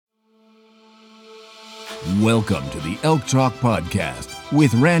Welcome to the Elk Talk Podcast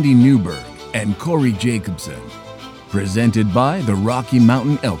with Randy Newberg and Corey Jacobson. Presented by the Rocky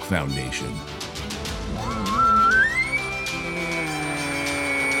Mountain Elk Foundation.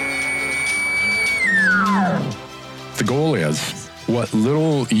 The goal is, what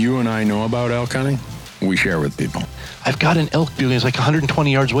little you and I know about elk hunting, we share with people. I've got an elk building. It's like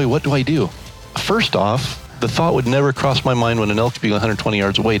 120 yards away. What do I do? First off, the thought would never cross my mind when an elk's being 120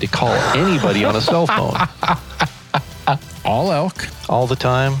 yards away to call anybody on a cell phone. All elk? All the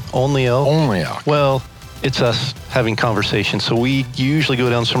time? Only elk? Only elk. Well, it's us having conversations. So we usually go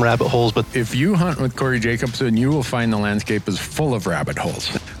down some rabbit holes, but If you hunt with Corey Jacobson, you will find the landscape is full of rabbit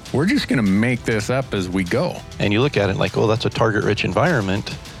holes. We're just going to make this up as we go. and you look at it like, oh, that's a target-rich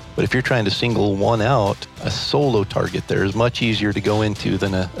environment. But if you're trying to single one out, a solo target there is much easier to go into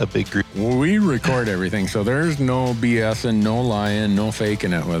than a big group. We record everything, so there's no BS and no lying, no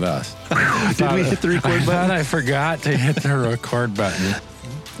faking it with us. Did we hit the record I button? thought I forgot to hit the record button.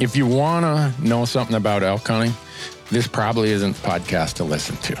 If you want to know something about elk hunting, this probably isn't the podcast to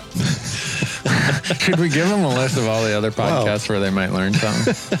listen to. Should we give them a list of all the other podcasts where they might learn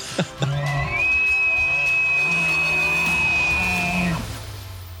something?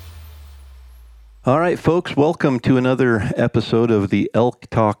 All right, folks, welcome to another episode of the Elk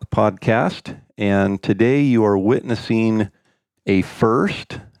Talk podcast. And today you are witnessing a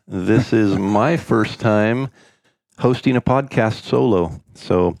first. This is my first time hosting a podcast solo.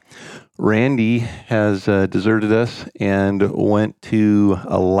 So Randy has deserted us and went to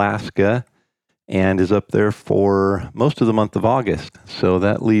Alaska and is up there for most of the month of August. So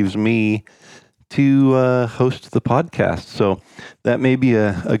that leaves me to host the podcast. So that may be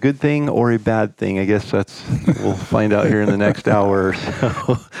a good thing or a bad thing. I guess we'll find out here in the next hour or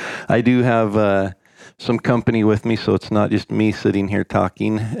so. I do have some company with me, so it's not just me sitting here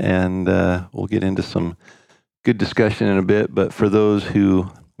talking, and we'll get into some good discussion in a bit. But for those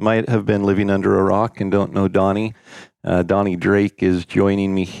who might have been living under a rock and don't know Donnie, Donnie Drake is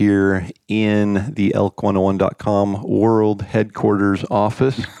joining me here in the elk101.com world headquarters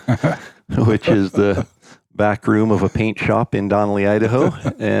office, which is the back room of a paint shop in Donnelly, Idaho.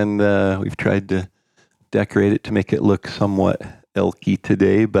 And we've tried to decorate it to make it look somewhat elky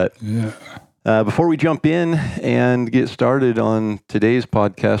today. But before we jump in and get started on today's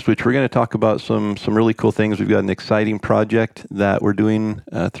podcast, which we're going to talk about some really cool things. We've got an exciting project that we're doing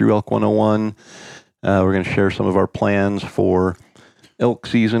through Elk 101. We're going to share some of our plans for elk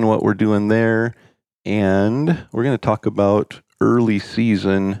season, what we're doing there. And we're going to talk about early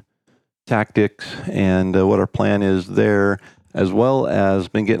season tactics and what our plan is there, as well as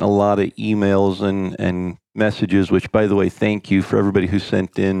been getting a lot of emails and messages, which, by the way, thank you for everybody who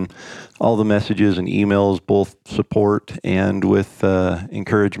sent in all the messages and emails, both support and with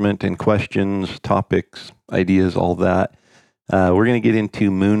encouragement and questions, topics, ideas, all that. We're going to get into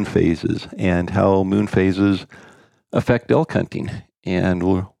moon phases and how moon phases affect elk hunting, and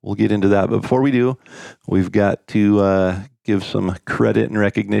we'll get into that. But before we do, we've got to give some credit and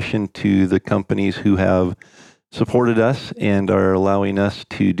recognition to the companies who have supported us and are allowing us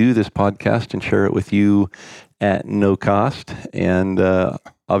to do this podcast and share it with you at no cost. And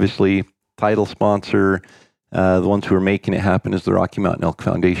obviously, title sponsor, the ones who are making it happen, is the Rocky Mountain Elk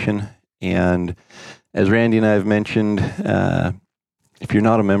Foundation. And as Randy and I have mentioned, if you're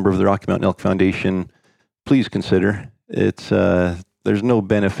not a member of the Rocky Mountain Elk Foundation, please consider. There's no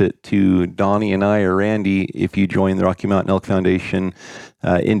benefit to Donnie and I or Randy if you join the Rocky Mountain Elk Foundation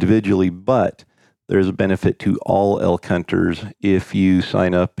individually, but there's a benefit to all elk hunters if you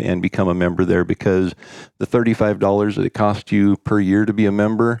sign up and become a member there, because the $35 that it costs you per year to be a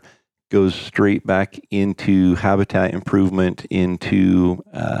member goes straight back into habitat improvement, into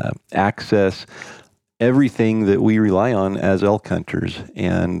access, everything that we rely on as elk hunters,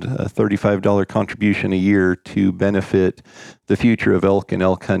 and a $35 contribution a year to benefit the future of elk and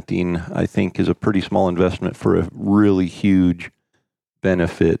elk hunting, I think, is a pretty small investment for a really huge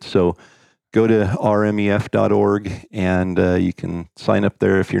benefit. So go to rmef.org and you can sign up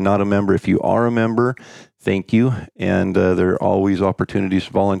there if you're not a member. If you are a member, thank you. And there are always opportunities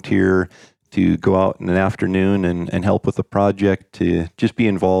to volunteer, to go out in an afternoon and help with the project, to just be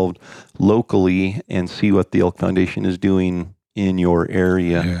involved locally and see what the Elk Foundation is doing in your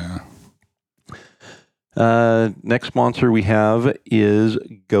area. Next sponsor we have is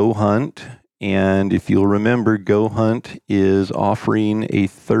Go Hunt. And if you'll remember, Go Hunt is offering a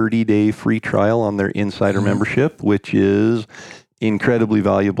 30-day free trial on their insider membership, which is incredibly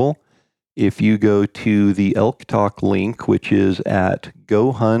valuable. If you go to the Elk Talk link, which is at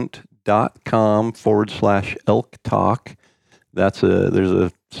gohunt.com/elk talk, there's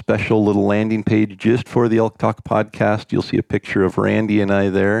a special little landing page just for the Elk Talk podcast. You'll see a picture of Randy and I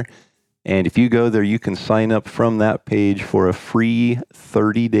there. And if you go there, you can sign up from that page for a free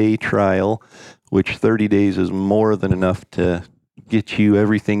 30-day trial, which 30 days is more than enough to get you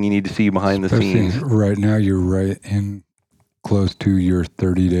everything you need to see behind the scenes. Right now, you're right in close to your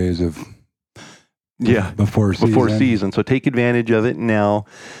 30 days of before season. So take advantage of it now.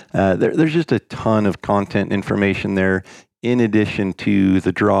 There's just a ton of content information there, in addition to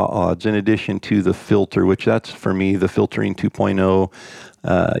the draw odds, in addition to the filter, which that's for me, the filtering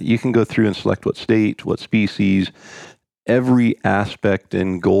 2.0. You can go through and select what state, what species, every aspect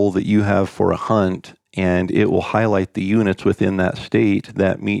and goal that you have for a hunt, and it will highlight the units within that state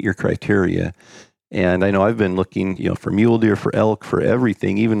that meet your criteria. And I know I've been looking, for mule deer, for elk, for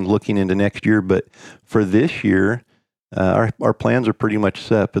everything, even looking into next year. But for this year, our plans are pretty much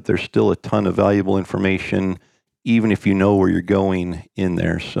set, but there's still a ton of valuable information, even if you know where you're going in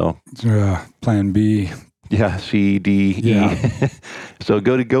there. So plan B. Yeah, C, D, E. So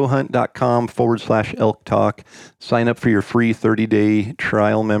go to gohunt.com/elk talk. Sign up for your free 30-day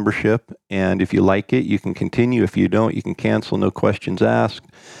trial membership. And if you like it, you can continue. If you don't, you can cancel, no questions asked.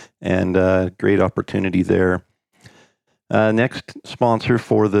 And great opportunity there. Next sponsor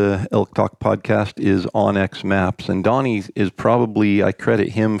for the Elk Talk podcast is onX Maps. And Donnie is probably, I credit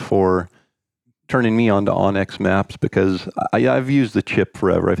him for turning me on to onX Maps, because I've used the chip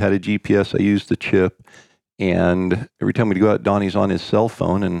forever. I've had a GPS, I use the chip. And every time we go out, Donnie's on his cell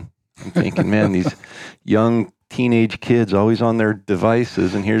phone, and I'm thinking, man, these young teenage kids always on their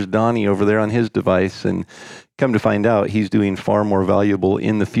devices, and here's Donnie over there on his device. And come to find out, he's doing far more valuable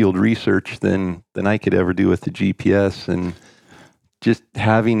in the field research than I could ever do with the GPS. And just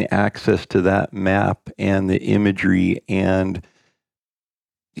having access to that map and the imagery and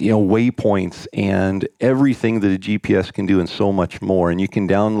waypoints and everything that a GPS can do, and so much more. And you can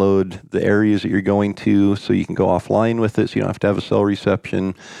download the areas that you're going to, so you can go offline with it, so you don't have to have a cell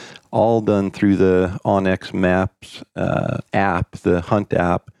reception, all done through the onX Maps app, the Hunt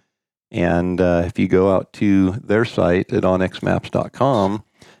app. And if you go out to their site at onxmaps.com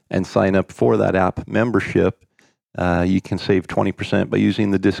and sign up for that app membership, you can save 20% by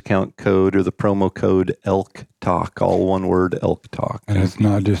using the discount code or the promo code ELKTALK, all one word, ELKTALK. And it's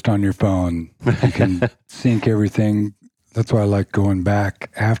not just on your phone. You can sync everything. That's why I like going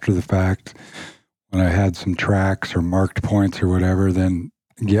back after the fact when I had some tracks or marked points or whatever, then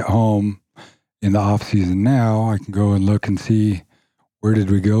get home in the off season. Now I can go and look and see, where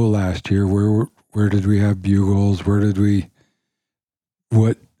did we go last year? Where did we have bugles? What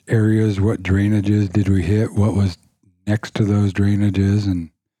areas, what drainages did we hit? What was next to those drainages? And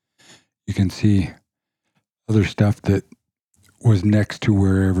you can see other stuff that was next to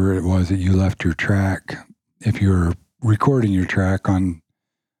wherever it was that you left your track, if you're recording your track on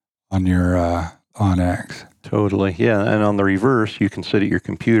your onX. Totally, yeah. And on the reverse, you can sit at your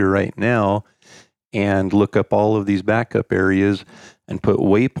computer right now and look up all of these backup areas and put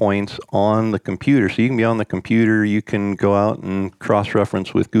waypoints on the computer. So you can be on the computer, you can go out and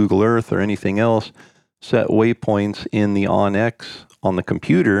cross-reference with Google Earth or anything else, set waypoints in the onX on the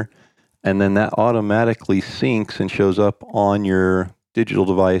computer, and then that automatically syncs and shows up on your digital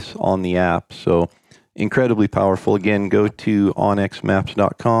device on the app. So incredibly powerful. Again, go to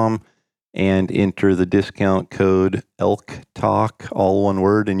onxmaps.com and enter the discount code ELKTALK, all one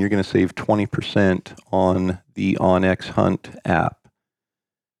word, and you're going to save 20% on the onX Hunt app.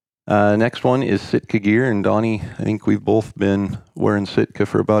 Next one is Sitka gear, and Donnie, I think we've both been wearing Sitka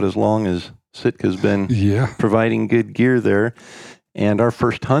for about as long as Sitka's been providing good gear there. And our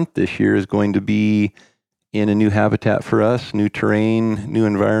first hunt this year is going to be in a new habitat for us, new terrain, new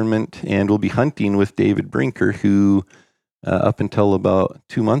environment, and we'll be hunting with David Brinker, who up until about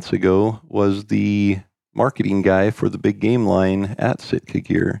 2 months ago was the marketing guy for the big game line at Sitka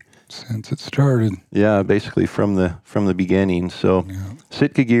Gear. Since it started. Yeah, basically from the beginning. So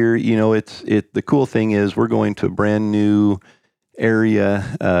Sitka Gear, the cool thing is we're going to a brand new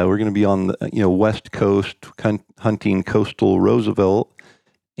area. We're going to be on the West Coast hunting coastal Roosevelt,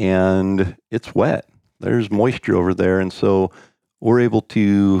 and it's wet. There's moisture over there, and so we're able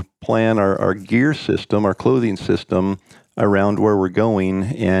to plan our gear system, our clothing system around where we're going,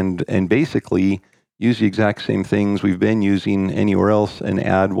 and basically use the exact same things we've been using anywhere else and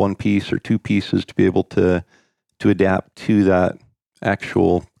add one piece or two pieces to be able to adapt to that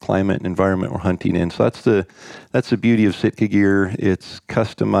actual climate and environment we're hunting in. So that's the beauty of Sitka Gear. It's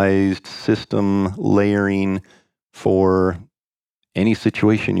customized system layering for any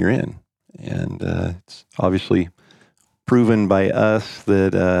situation you're in. And it's obviously proven by us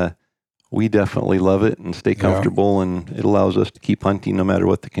that we definitely love it and stay comfortable, and it allows us to keep hunting no matter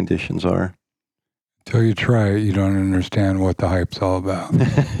what the conditions are. Until you try it, you don't understand what the hype's all about.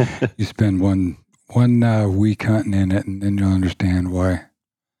 You spend one week hunting in it, and then you'll understand why.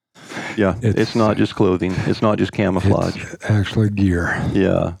 Yeah, it's not just clothing. It's not just camouflage. It's actually gear.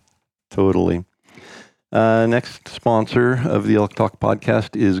 Yeah, totally. Next sponsor of the Elk Talk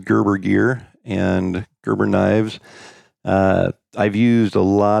podcast is Gerber Gear and Gerber Knives. I've used a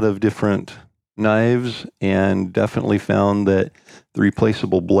lot of different knives and definitely found that the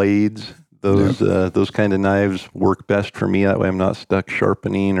replaceable blades, those kind of knives work best for me. That way I'm not stuck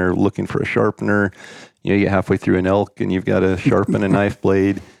sharpening or looking for a sharpener. You get halfway through an elk and you've got to sharpen a knife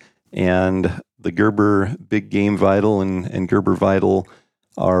blade. And the Gerber Big Game Vital and Gerber Vital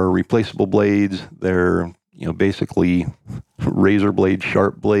are replaceable blades. They're, basically razor blade,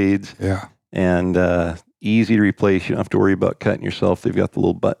 sharp blades. Yeah. And easy to replace. You don't have to worry about cutting yourself. They've got the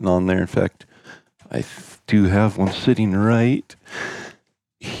little button on there. In fact, I do have one sitting right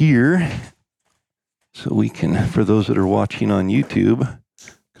here. So we can, for those that are watching on YouTube,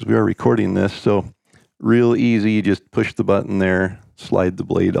 because we are recording this, so real easy, you just push the button there, slide the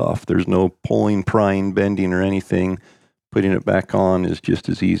blade off. There's no pulling, prying, bending, or anything. Putting it back on is just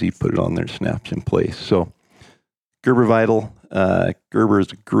as easy. Put it on there, snaps in place. So Gerber Vital, Gerber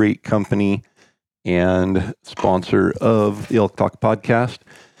is a great company and sponsor of the Elk Talk podcast.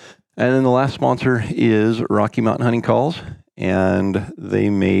 And then the last sponsor is Rocky Mountain Hunting Calls, and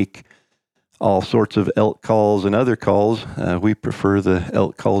they make all sorts of elk calls and other calls. We prefer the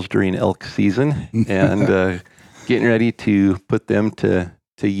elk calls during elk season and getting ready to put them to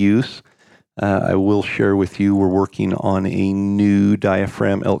use. I will share with you, we're working on a new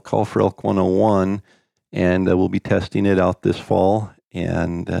diaphragm elk call for Elk 101, and we'll be testing it out this fall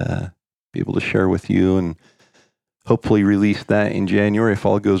and be able to share with you and hopefully release that in January if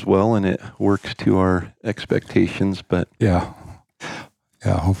all goes well and it works to our expectations. But yeah,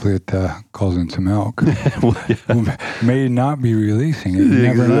 hopefully it calls in some elk. May not be releasing it. You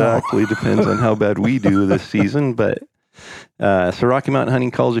never know. Exactly. Depends on how bad we do this season. But so Rocky Mountain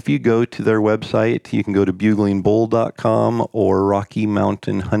Hunting Calls, if you go to their website, you can go to buglingbull.com or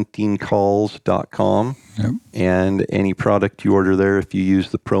rockymountainhuntingcalls.com. Yep. And any product you order there, if you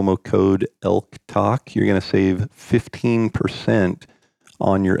use the promo code ELKTALK, you're going to save 15%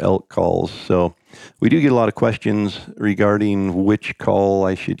 on your elk calls. So we do get a lot of questions regarding which call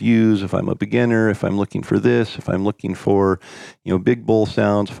I should use if I'm a beginner, if I'm looking for this, if I'm looking for, big bull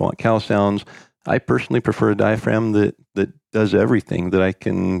sounds, if I want cow sounds. I personally prefer a diaphragm that does everything, that I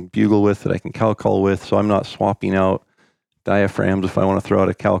can bugle with, that I can cow call with. So I'm not swapping out diaphragms if I want to throw out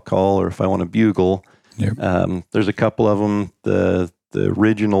a cow call or if I want to bugle. Yep. There's a couple of them. The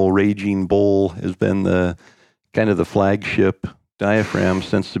original Raging Bull has been the kind of the flagship diaphragm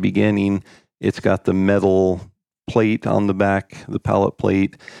since the beginning. It's got the metal plate on the back, the pallet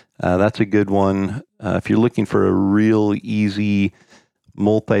plate. That's a good one. If you're looking for a real easy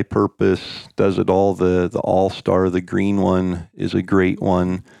multi-purpose, does it all, the All-Star, the green one is a great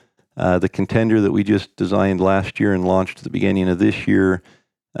one. The Contender that we just designed last year and launched at the beginning of this year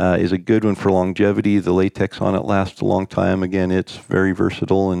is a good one for longevity. The latex on it lasts a long time. Again, it's very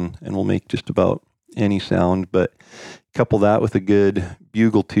versatile and will make just about any sound. But couple that with a good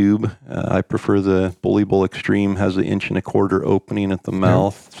bugle tube. I prefer the Bully Bull Extreme, has the 1.25 inch opening at the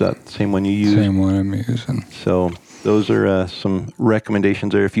mouth. Is that the same one you use? Same one I'm using. So those are some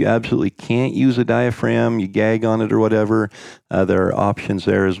recommendations there. If you absolutely can't use a diaphragm, you gag on it or whatever, there are options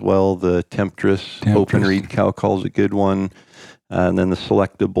there as well. The Temptress. Open reed cow call is a good one. And then the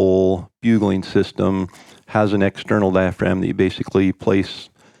Selectable bugling system has an external diaphragm that you basically place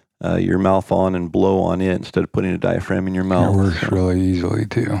your mouth on and blow on it instead of putting a diaphragm in your mouth. It works really easily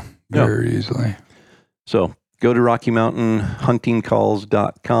too. Very easily. So go to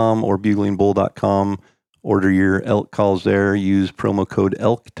rockymountainhuntingcalls.com or buglingbull.com. Order your elk calls there. Use promo code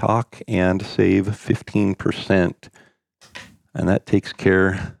ELKTALK and save 15%. And that takes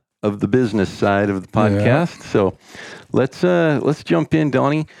care of the business side of the podcast. Yeah. So let's jump in,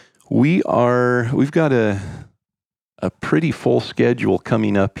 Donnie. We've got a pretty full schedule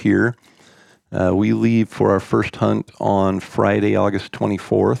coming up here. We leave for our first hunt on Friday, August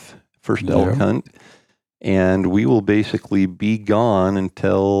 24th, first elk hunt. And we will basically be gone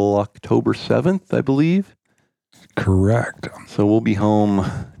until October 7th, I believe. Correct. So we'll be home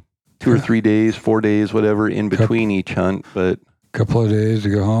 2 or 3 days, 4 days, whatever, in between each hunt. But a couple of days to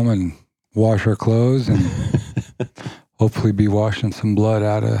go home and wash our clothes and hopefully be washing some blood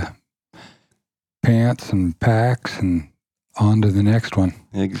out of pants and packs and on to the next one.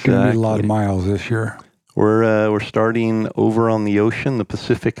 Exactly. It's going to be a lot of miles this year. We're starting over on the ocean, the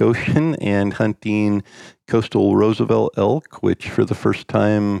Pacific Ocean, and hunting coastal Roosevelt elk, which for the first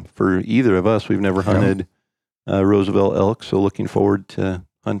time for either of us, we've never hunted Roosevelt elk. So looking forward to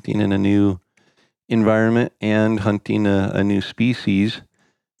hunting in a new environment and hunting a new species.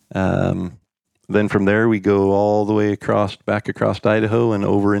 Then from there, we go all the way back across Idaho and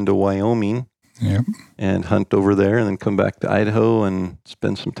over into Wyoming. Yep. And hunt over there, and then come back to Idaho and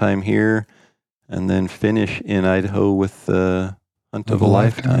spend some time here, and then finish in Idaho with the hunt of a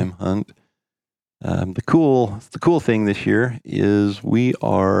lifetime hunt. The cool thing this year is we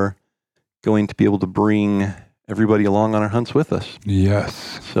are going to be able to bring everybody along on our hunts with us.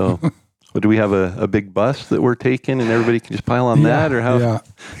 Yes. So, do we have a big bus that we're taking, and everybody can just pile on that, or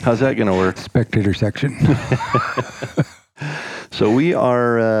how's that going to work? Spectator section. So we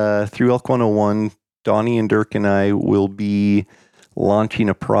are, through Elk 101, Donnie and Dirk and I will be launching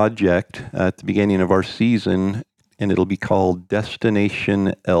a project at the beginning of our season, and it'll be called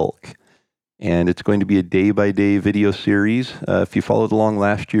Destination Elk. And it's going to be a day-by-day video series. If you followed along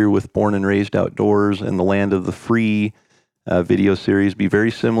last year with Born and Raised Outdoors and the Land of the Free video series, be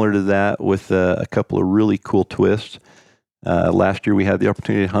very similar to that with a couple of really cool twists. Last year we had the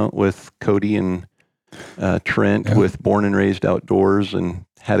opportunity to hunt with Cody and Trent with Born and Raised Outdoors and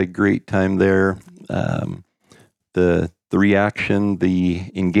had a great time there. The reaction,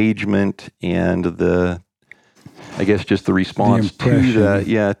 the engagement, and just the response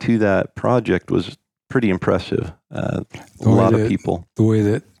to that project was pretty impressive. A lot of people. The way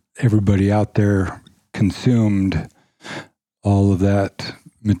that everybody out there consumed all of that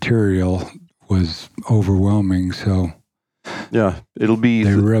material was overwhelming. So yeah, it'll be...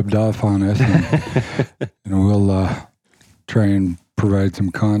 They rubbed off on us, and we'll try and provide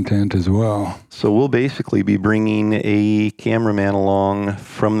some content as well. So we'll basically be bringing a cameraman along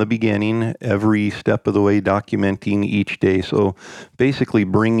from the beginning, every step of the way, documenting each day. So basically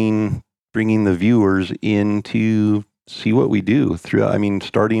bringing the viewers in to see what we do throughout. I mean,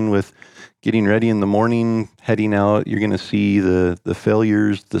 starting with getting ready in the morning, heading out, you're going to see the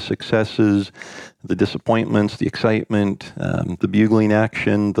failures, the successes, the disappointments, the excitement, the bugling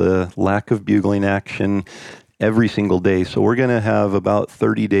action, the lack of bugling action every single day. So we're going to have about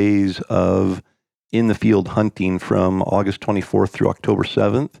 30 days of in the field hunting from August 24th through October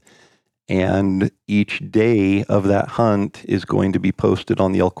 7th. And each day of that hunt is going to be posted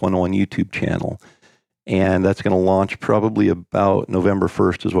on the Elk 101 YouTube channel. And that's going to launch probably about November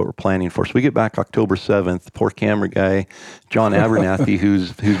 1st is what we're planning for. So we get back October 7th. Poor camera guy, John Abernathy,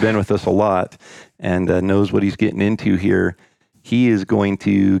 who's been with us a lot and knows what he's getting into here. He is going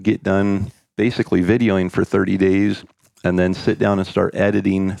to get done basically videoing for 30 days and then sit down and start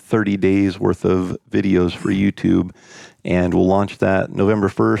editing 30 days worth of videos for YouTube. And we'll launch that November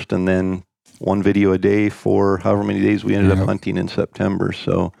 1st and then one video a day for however many days we ended up hunting in September.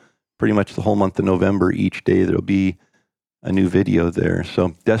 So pretty much the whole month of November, each day there'll be a new video there.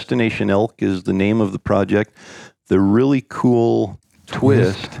 So Destination Elk is the name of the project. The really cool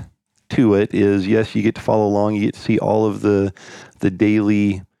twist to it is, yes, you get to follow along. You get to see all of the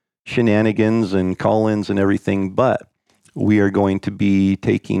daily shenanigans and call-ins and everything, but we are going to be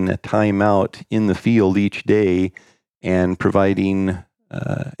taking a time out in the field each day and providing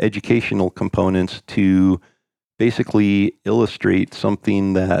educational components to basically illustrate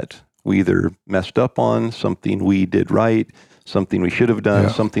something that we either messed up on, something we did right, something we should have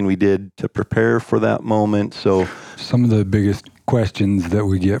done, something we did to prepare for that moment. So some of the biggest questions that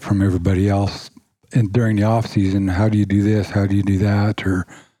we get from everybody else during the off season, how do you do this? How do you do that? Or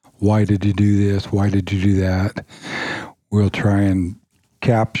why did you do this? Why did you do that? We'll try and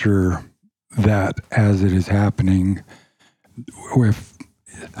capture that as it is happening.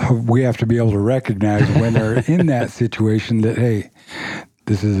 We have to be able to recognize when they're in that situation that, hey,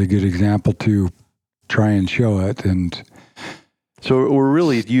 this is a good example to try and show it. And so we're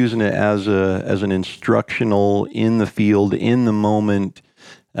really using it as an instructional in the field, in the moment.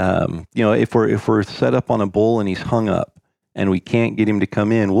 If we're set up on a bull and he's hung up and we can't get him to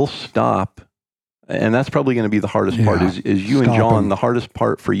come in, we'll stop. And that's probably going to be the hardest part is you and John. The hardest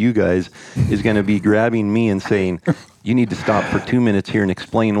part for you guys is going to be grabbing me and saying, you need to stop for 2 minutes here and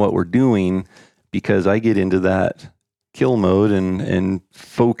explain what we're doing, because I get into that kill mode and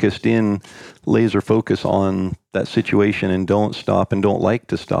laser focus on that situation and don't stop and don't like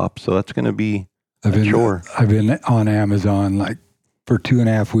to stop. So that's going to be a chore. I've been on Amazon like for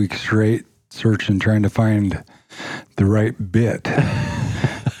 2.5 weeks straight searching, trying to find the right bit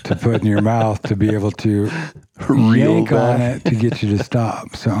to put in your mouth to be able to yank on it to get you to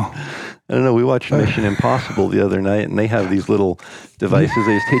stop. So I don't know. We watched Mission Impossible the other night, and they have these little devices.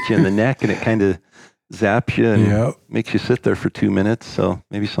 They just hit you in the neck, and it kind of zaps you and Yep. makes you sit there for 2 minutes. So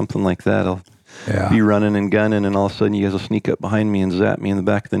maybe something like that. I'll Yeah. be running and gunning, and all of a sudden you guys will sneak up behind me and zap me in the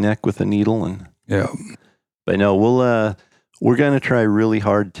back of the neck with a needle. And Yeah. but no, we're going to try really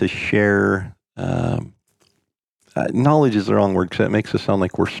hard to share. Knowledge is the wrong word because that makes us sound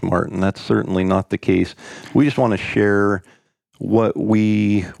like we're smart, and that's certainly not the case. We just want to share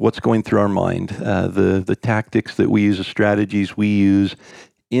what's going through our mind, the tactics that we use, the strategies we use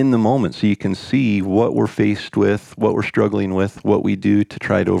in the moment, so you can see what we're faced with, what we're struggling with, what we do to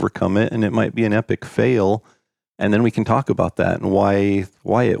try to overcome it. And it might be an epic fail, and then we can talk about that and why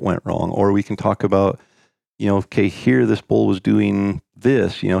it went wrong, or we can talk about, okay, here this bull was doing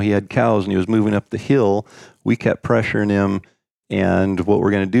this. He had cows and he was moving up the hill. We kept pressuring him, and what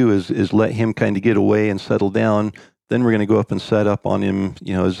we're going to do is let him kind of get away and settle down. Then we're going to go up and set up on him,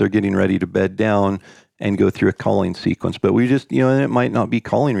 as they're getting ready to bed down, and go through a calling sequence. But we just, and it might not be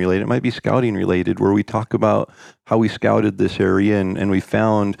calling related. It might be scouting related, where we talk about how we scouted this area and we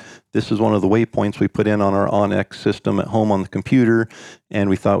found this is one of the waypoints we put in on our OnX system at home on the computer. And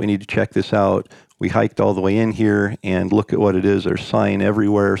we thought we need to check this out. We hiked all the way in here and look at what it is. There's sign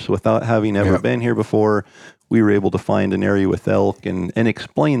everywhere. So without having ever been here before, we were able to find an area with elk and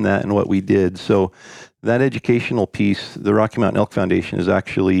explain that and what we did. So that educational piece, the Rocky Mountain Elk Foundation is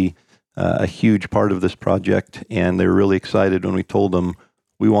actually a huge part of this project. And they were really excited when we told them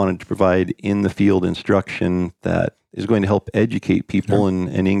we wanted to provide in the field instruction that is going to help educate people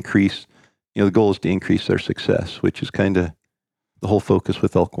and increase, the goal is to increase their success, which is kind of the whole focus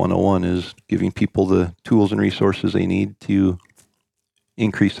with Elk 101, is giving people the tools and resources they need to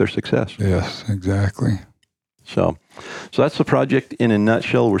increase their success. Yes, exactly. So that's the project in a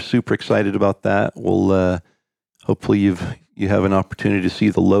nutshell. We're super excited about that. We'll hopefully you have an opportunity to see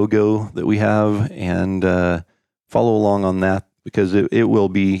the logo that we have and follow along on that, because it will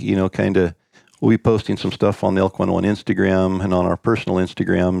be, we'll be posting some stuff on the Elk 101 Instagram and on our personal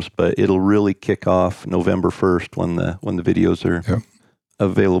Instagrams, but it'll really kick off November 1st when the videos are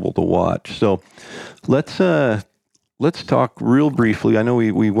available to watch. So let's talk real briefly. I know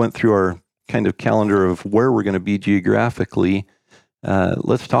we went through our kind of calendar of where we're going to be geographically.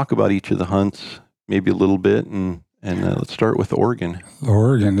 Let's talk about each of the hunts maybe a little bit, and let's start with Oregon.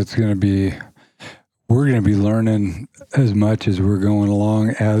 Oregon, we're going to be learning as much as we're going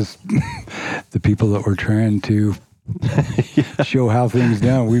along as the people that we're trying to show how things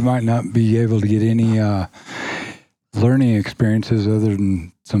done. We might not be able to get any learning experiences other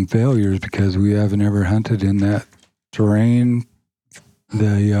than some failures because we haven't ever hunted in that terrain,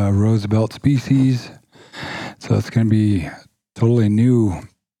 the Roosevelt species. So it's going to be totally new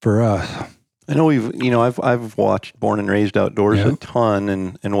for us. I know I've watched Born and Raised Outdoors a ton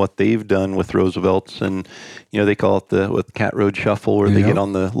and what they've done with Roosevelts, and they call it the Cat Road Shuffle, where they get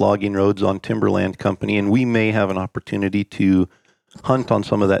on the logging roads on Timberland Company, and we may have an opportunity to hunt on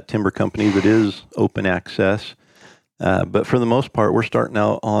some of that timber company that is open access. But for the most part, we're starting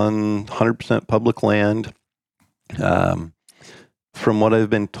out on 100% public land. From what I've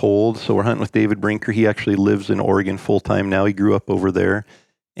been told, so we're hunting with David Brinker. He actually lives in Oregon full time now. He grew up over there.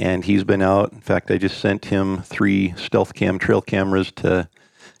 And he's been out. In fact, I just sent him 3 stealth cam trail cameras to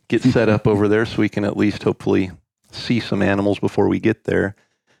get set up over there so we can at least hopefully see some animals before we get there.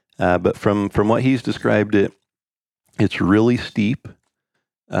 But from what he's described it's really steep.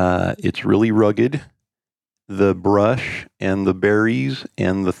 It's really rugged. The brush and the berries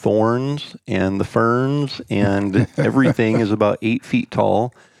and the thorns and the ferns and everything is about 8 feet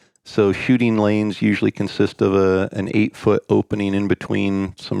tall. So shooting lanes usually consist of an 8-foot opening in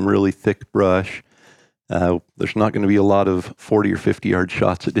between some really thick brush. There's not going to be a lot of 40 or 50-yard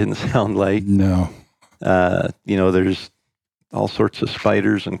shots, it didn't sound like. No. There's all sorts of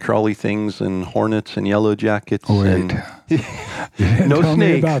spiders and crawly things and hornets and yellow jackets. Oh, wait. And no tell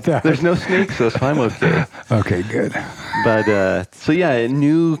snakes. me about that. There's no snakes, so I'm okay. Okay, good. But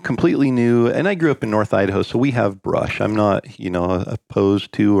completely new. And I grew up in North Idaho, so we have brush. I'm not,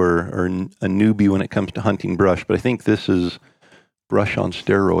 opposed to or a newbie when it comes to hunting brush, but I think this is brush on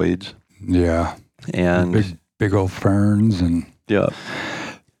steroids. Yeah. And big old ferns and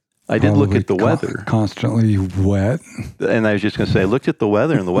I did look at the weather. Constantly wet. And I was just going to say, I looked at the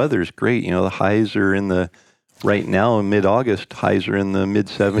weather, and the weather is great. The highs are right now in mid-August, highs are in the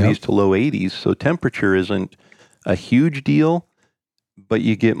mid-70s to low 80s. So temperature isn't a huge deal, but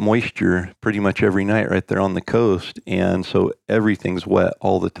you get moisture pretty much every night right there on the coast. And so everything's wet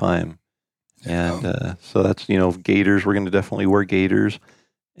all the time. And so that's, gaiters. We're going to definitely wear gaiters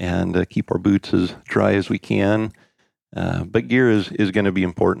and keep our boots as dry as we can. But gear is going to be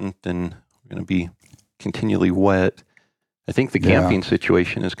important, and we're going to be continually wet. I think the camping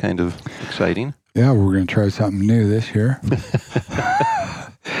situation is kind of exciting. Yeah, we're going to try something new this year. We're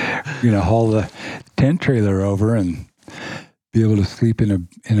going to haul the tent trailer over and be able to sleep in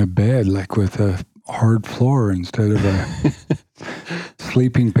a bed, like with a hard floor instead of a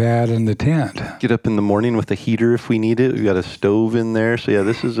sleeping pad in the tent. Get up in the morning with a heater if we need it. We've got a stove in there. So yeah,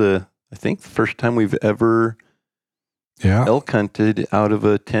 this is I think the first time we've ever elk hunted out of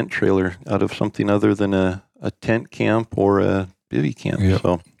a tent trailer, out of something other than a tent camp or a bivvy camp. Yep.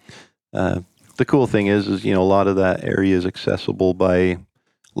 So the cool thing is, a lot of that area is accessible by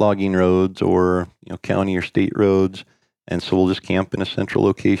logging roads or, county or state roads. And so we'll just camp in a central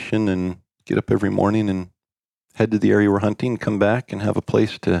location and get up every morning and head to the area we're hunting, come back and have a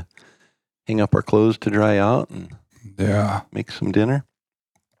place to hang up our clothes to dry out and make some dinner.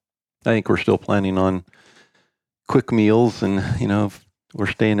 I think we're still planning on quick meals and, we're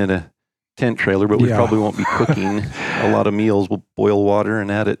staying at a tent trailer, but we probably won't be cooking a lot of meals. We'll boil water and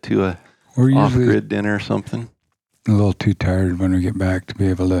add it to a off-grid dinner or something. A little too tired when we get back to be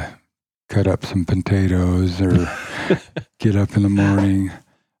able to cut up some potatoes or get up in the morning.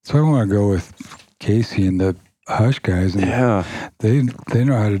 So I want to go with Casey and the Hush guys. And they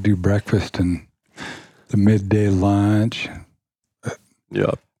know how to do breakfast and the midday lunch.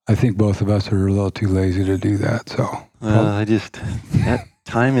 Yeah. I think both of us are a little too lazy to do that. So that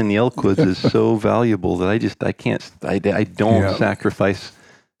time in the Elkwoods is so valuable that I don't sacrifice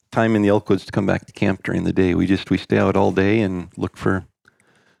time in the Elkwoods to come back to camp during the day. We stay out all day and look for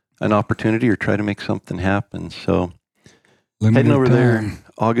an opportunity or try to make something happen. So heading over there,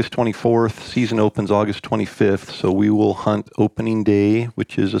 August 24th, season opens August 25th. So we will hunt opening day,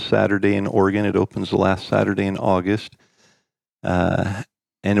 which is a Saturday in Oregon. It opens the last Saturday in August.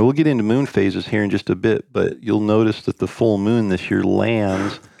 And we'll get into moon phases here in just a bit, but you'll notice that the full moon this year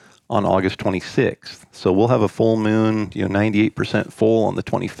lands on August 26th. So we'll have a full moon, 98% full on the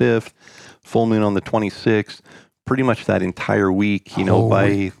 25th, full moon on the 26th, pretty much that entire week.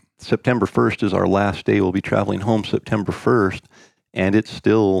 By September 1st is our last day. We'll be traveling home September 1st, and it's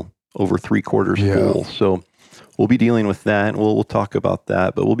still over 3/4 full. So we'll be dealing with that, and we'll talk about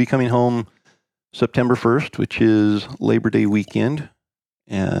that. But we'll be coming home September 1st, which is Labor Day weekend.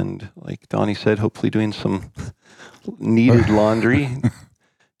 And like Donnie said, hopefully doing some needed laundry.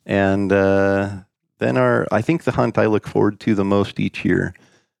 And then I think the hunt I look forward to the most each year,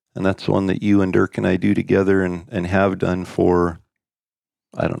 and that's the one that you and Dirk and I do together and have done for,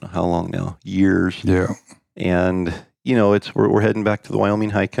 I don't know how long now, years. Yeah. And, we're heading back to the Wyoming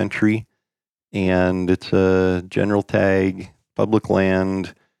high country, and it's a general tag, public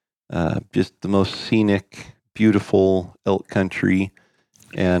land, just the most scenic, beautiful elk country.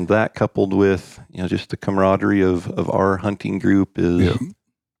 And that coupled with, just the camaraderie of our hunting group is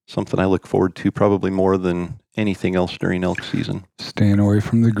something I look forward to probably more than anything else during elk season. Staying away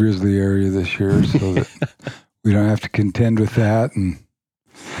from the grizzly area this year so that we don't have to contend with that and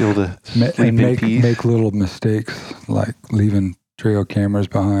be able to sleep in peace. Make little mistakes like leaving trail cameras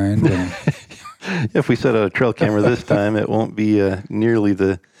behind. And if we set out a trail camera this time, it won't be nearly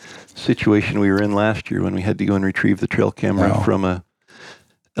the situation we were in last year when we had to go and retrieve the trail camera from a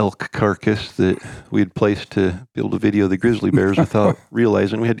elk carcass that we had placed to be able to video the grizzly bears without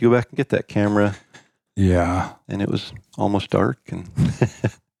realizing we had to go back and get that camera. Yeah. And it was almost dark.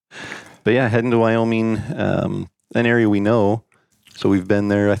 But yeah, heading to Wyoming, an area we know. So we've been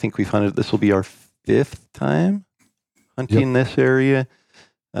there. I think we've hunted. This will be our 5th time hunting this area.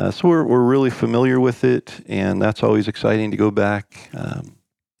 So we're really familiar with it, and that's always exciting to go back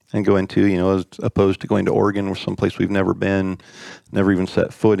and go into, as opposed to going to Oregon, or someplace we've never been, never even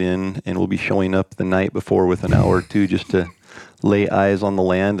set foot in, and we'll be showing up the night before with an hour or two just to lay eyes on the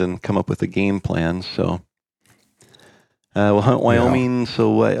land and come up with a game plan. So we'll hunt Wyoming.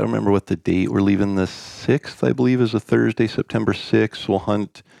 So I don't remember what the date. We're leaving the 6th, I believe, is a Thursday, September 6th. We'll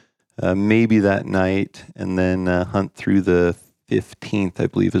hunt maybe that night, and then hunt through the 15th, I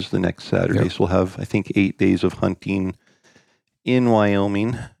believe, is the next Saturday. So we'll have, I think, 8 days of hunting in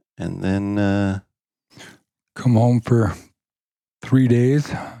Wyoming. And then come home for 3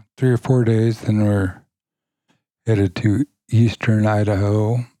 or 4 days. Then we're headed to eastern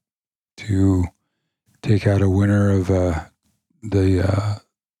Idaho to take out a winner of the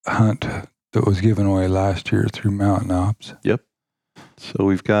hunt that was given away last year through Mountain Ops. Yep. So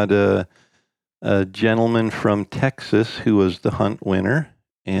we've got a gentleman from Texas who was the hunt winner,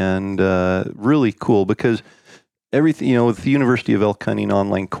 and really cool because everything, with the University of Elk Hunting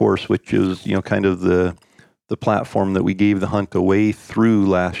online course, which is, kind of the platform that we gave the hunt away through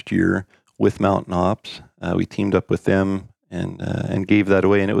last year with Mountain Ops. We teamed up with them and gave that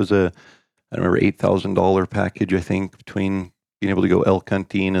away. And it was I don't remember, $8,000 package, I think, between being able to go elk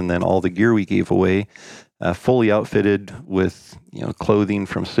hunting, and then all the gear we gave away, fully outfitted with clothing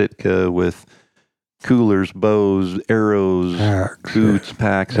from Sitka, with coolers, bows, arrows, Packs, boots,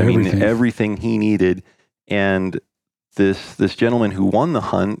 packs. everything. I mean, everything he needed. And this gentleman who won the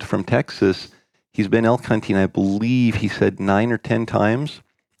hunt from Texas, he's been elk hunting, I believe he said 9 or 10 times,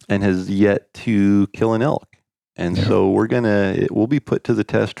 and has yet to kill an elk. And so we'll be put to the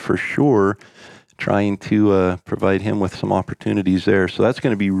test for sure, trying to provide him with some opportunities there. So that's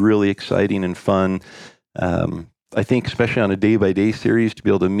going to be really exciting and fun. I think especially on a day-by-day series, to be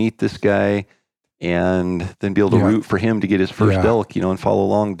able to meet this guy and then be able to root for him to get his first elk, and follow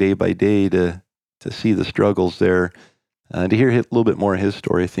along day by day to see the struggles there. To hear a little bit more of his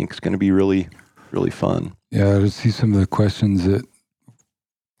story, I think is going to be really, really fun. Yeah, to see some of the questions that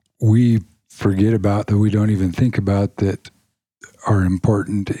we forget about, that we don't even think about, that are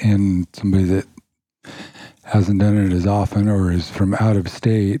important in somebody that hasn't done it as often or is from out of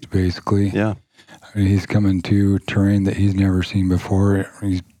state, basically. Yeah. I mean, he's coming to terrain that he's never seen before.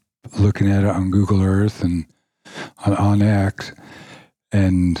 He's looking at it on Google Earth and on X,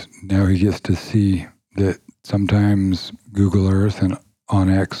 and now he gets to see that sometimes Google Earth and on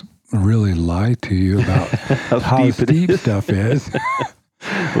X really lie to you about how steep stuff is.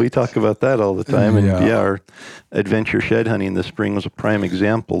 We talk about that all the time. And our adventure shed hunting this spring was a prime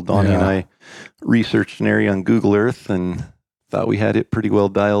example. Donnie and I researched an area on Google Earth and thought we had it pretty well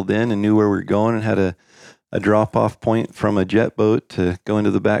dialed in and knew where we were going, and had a drop-off point from a jet boat to go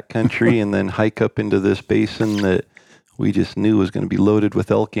into the backcountry and then hike up into this basin that we just knew was going to be loaded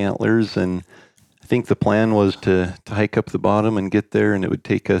with elk antlers. And I think the plan was to hike up the bottom and get there, and it would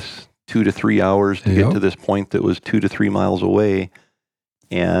take us 2 to 3 hours to get to this point that was 2 to 3 miles away.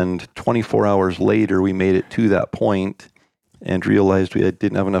 And 24 hours later, we made it to that point and realized we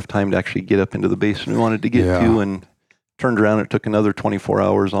didn't have enough time to actually get up into the basin we wanted to get to, and turned around. It took another 24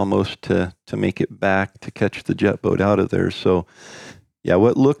 hours almost to make it back to catch the jet boat out of there. So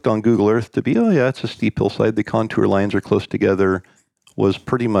what looked on Google Earth to be, it's a steep hillside, the contour lines are close together, was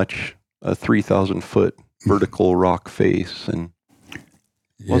pretty much a 3,000 foot vertical rock face, and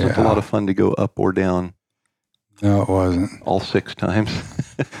wasn't a lot of fun to go up or down. No, it wasn't. All 6 times.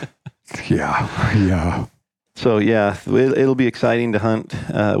 Yeah. So it'll be exciting to hunt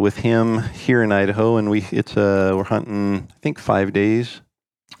with him here in Idaho, and we're hunting, I think, 5 days.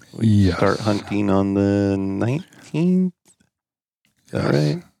 We start hunting on the 19th. Is that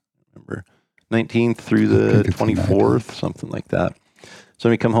right? Remember, 19th through the 24th, something like that. So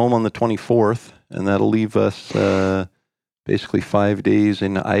we come home on the 24th, and that'll leave us basically 5 days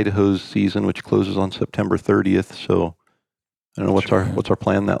in Idaho's season, which closes on September 30th. So I don't know what's our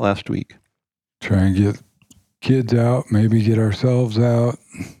plan that last week. Try and get kids out, maybe get ourselves out.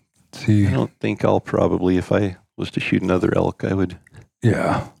 See. I don't think I'll probably, if I was to shoot another elk, I would.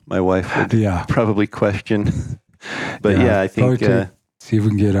 Yeah. My wife would probably question. But I think see if we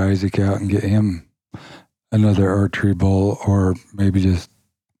can get Isaac out and get him another archery bull, or maybe just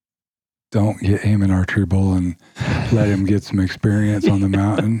don't get him an archery bull and let him get some experience on the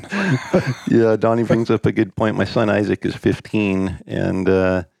mountain. Donnie brings up a good point. My son Isaac is 15,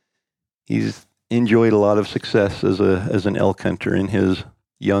 and he's enjoyed a lot of success as an elk hunter in his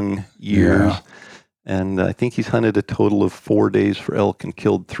young years. And I think he's hunted a total of 4 days for elk and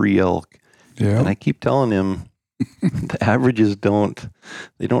killed 3 elk. And I keep telling him, the averages don't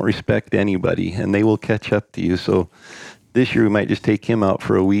respect anybody, and they will catch up to you. So this year we might just take him out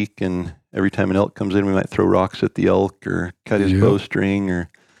for a week, and every time an elk comes in, we might throw rocks at the elk or cut his bowstring, or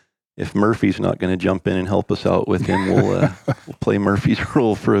if Murphy's not going to jump in and help us out with him, we'll play Murphy's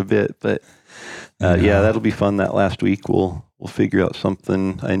role for a bit. But that'll be fun. That last week we'll figure out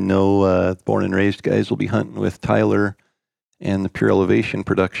something. I know Born and Raised guys will be hunting with Tyler and the Pure Elevation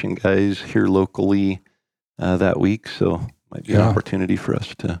production guys here locally that week, so might be an opportunity for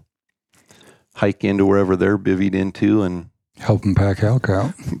us to hike into wherever they're bivvied into and help them pack elk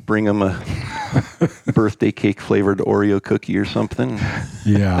out. Bring them a birthday cake flavored Oreo cookie or something.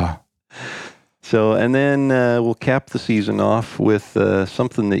 Yeah. So, and then we'll cap the season off with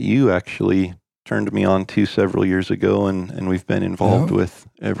something that you actually turned me on to several years ago, and we've been involved with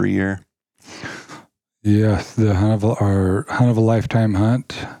every year. Yes, our Hunt of a Lifetime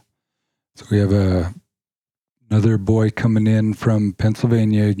hunt. So we have another boy coming in from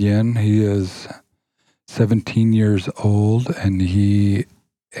Pennsylvania again. He is 17 years old, and he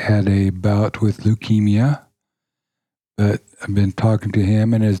had a bout with leukemia. But I've been talking to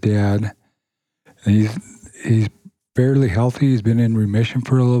him and his dad, and he's fairly healthy. He's been in remission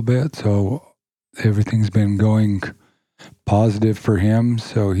for a little bit, so everything's been going positive for him.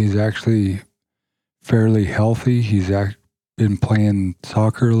 So he's actually fairly healthy. He's been playing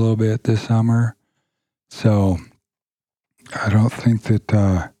soccer a little bit this summer. So I don't think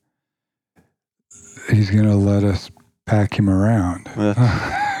that he's going to let us pack him around.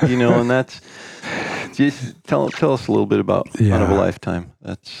 And that's just tell us a little bit about Hunt of a Lifetime.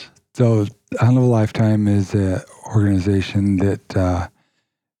 So Hunt of a Lifetime is an organization that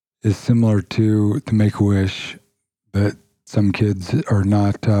is similar to the Make-A-Wish, but some kids are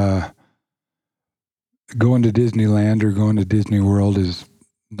not going to Disneyland or going to Disney World is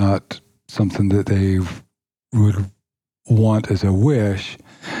not something that they would want as a wish.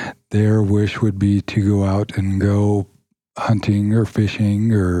 Their wish would be to go out and go hunting or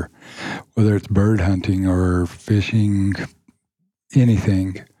fishing, or whether it's bird hunting or fishing,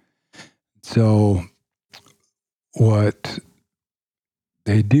 anything. So what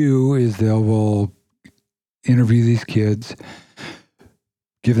they do is they will interview these kids,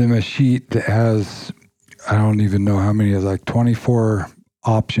 give them a sheet that has, I don't even know how many, like 24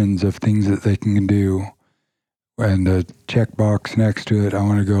 options of things that they can do. And a checkbox next to it, I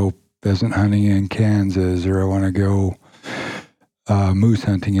want to go pheasant hunting in Kansas, or I want to go moose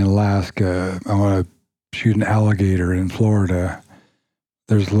hunting in Alaska. I want to shoot an alligator in Florida.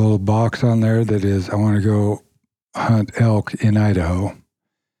 There's a little box on there that is, I want to go hunt elk in Idaho.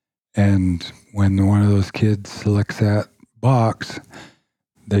 And when one of those kids selects that box,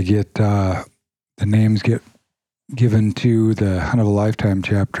 they get, the names get given to the Hunt of a Lifetime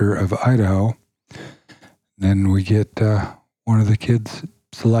chapter of Idaho. Then we get one of the kids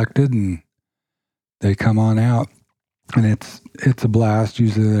selected, and they come on out, and it's a blast.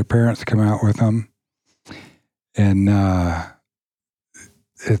 Usually their parents come out with them, and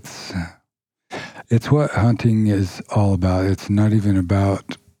it's what hunting is all about. It's not even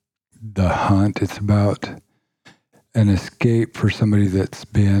about the hunt. It's about an escape for somebody that's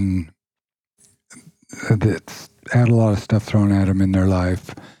had a lot of stuff thrown at them in their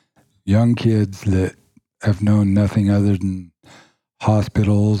life. Young kids that have known nothing other than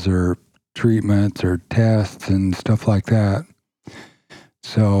hospitals or treatments or tests and stuff like that.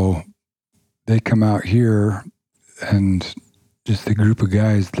 So they come out here, and just a group of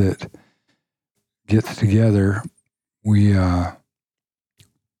guys that gets together, we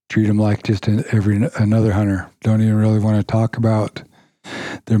treat them like just another hunter. Don't even really want to talk about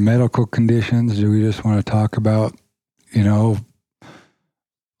their medical conditions. Do we just want to talk about,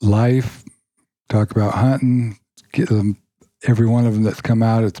 life? Talk about hunting. Get them, every one of them that's come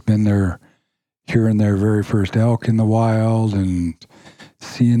out, it's been hearing their very first elk in the wild and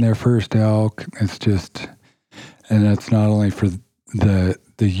seeing their first elk. It's just, and that's not only for the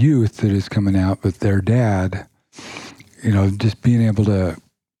youth that is coming out, but their dad, just being able to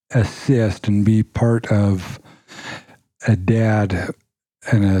assist and be part of a dad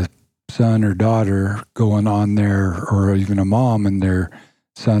and a son or daughter going on there, or even a mom and their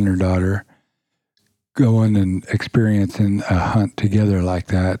son or daughter going and experiencing a hunt together like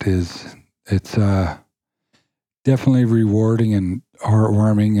that it's definitely rewarding and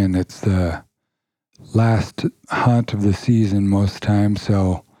heartwarming, and it's the last hunt of the season most times,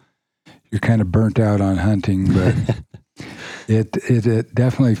 so you're kind of burnt out on hunting, but it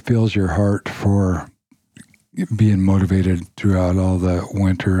definitely fills your heart for being motivated throughout all the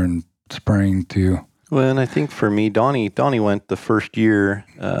winter and spring too. Well, and I think for me, Donnie went the first year.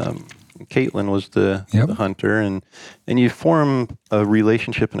 Caitlin was the hunter, and you form a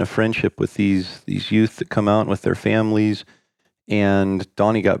relationship and a friendship with these youth that come out with their families. And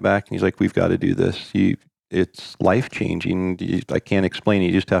Donnie got back and he's like, "We've got to do this. It's life changing. I can't explain it.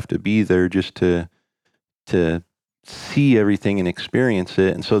 You just have to be there just to see everything and experience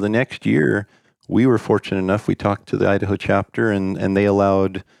it." And so the next year, we were fortunate enough. We talked to the Idaho chapter, and they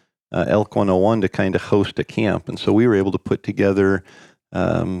allowed Elk 101 to kind of host a camp, and so we were able to put together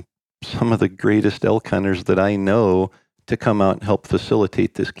some of the greatest elk hunters that I know to come out and help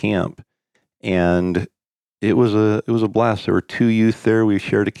facilitate this camp. And it was a blast. There were 2 youth there. We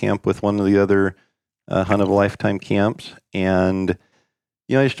shared a camp with one of the other Hunt of a Lifetime camps. And,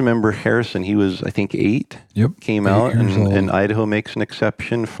 I just remember Harrison, he was, I think, 8, came out, and Idaho makes an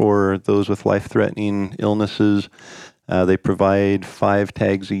exception for those with life-threatening illnesses. They provide 5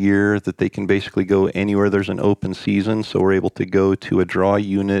 tags a year that they can basically go anywhere there's an open season. So we're able to go to a draw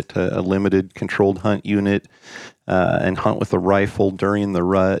unit, a limited controlled hunt unit, and hunt with a rifle during the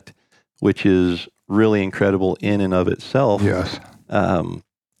rut, which is really incredible in and of itself. Yes.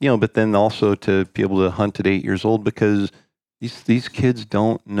 But then also to be able to hunt at 8 years old, because these kids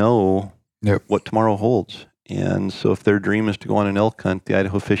don't know what tomorrow holds. And so if their dream is to go on an elk hunt, the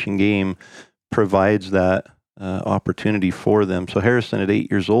Idaho Fish and Game provides that opportunity for them. So Harrison at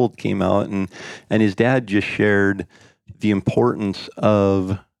 8 years old came out, and his dad just shared, the importance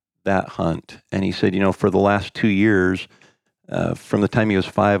of that hunt. And he said, for the last 2 years, from the time he was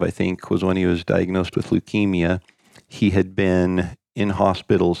 5, I think, was when he was diagnosed with leukemia, he had been in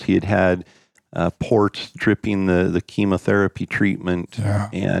hospitals. He had had ports dripping the chemotherapy treatment. Yeah.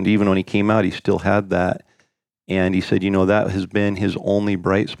 And even when he came out, he still had that. And he said, that has been his only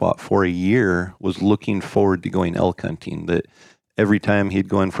bright spot for a year, was looking forward to going elk hunting. That every time he'd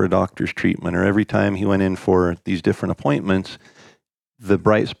go in for a doctor's treatment, or every time he went in for these different appointments, the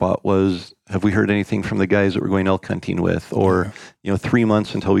bright spot was, have we heard anything from the guys that we're going elk hunting with? Or, 3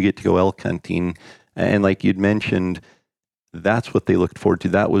 months until we get to go elk hunting. And like you'd mentioned, that's what they looked forward to.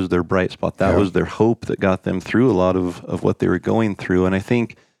 That was their bright spot. That was their hope that got them through a lot of what they were going through. And I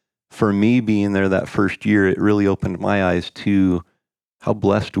think for me being there that first year, it really opened my eyes to how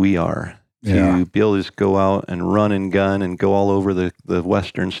blessed we are to be able to just go out and run and gun and go all over the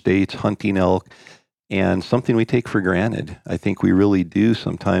western states hunting elk, and something we take for granted. I think we really do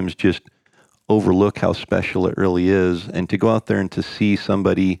sometimes just overlook how special it really is. And to go out there and to see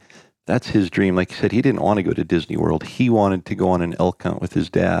somebody, that's his dream. Like you said, he didn't want to go to Disney World. He wanted to go on an elk hunt with his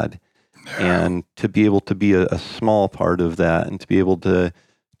dad. And to be able to be a small part of that, and to be able to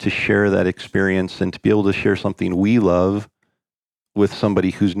share that experience, and to be able to share something we love with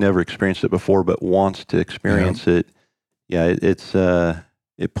somebody who's never experienced it before but wants to experience it. Yeah,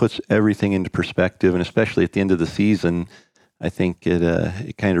 it puts everything into perspective, and especially at the end of the season, I think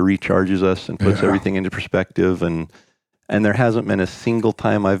it kind of recharges us and puts everything into perspective. And there hasn't been a single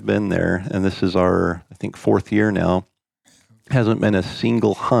time I've been there, and this is our, I think, 4th year now, hasn't been a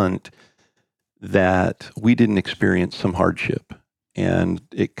single hunt that we didn't experience some hardship. And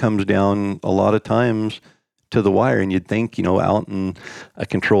it comes down a lot of times to the wire, and you'd think, out in a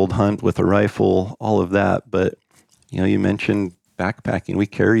controlled hunt with a rifle, all of that. But, you mentioned backpacking. We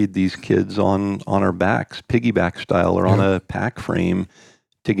carried these kids on our backs, piggyback style, or on a pack frame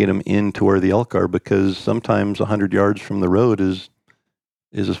to get them into where the elk are, because sometimes 100 yards from the road is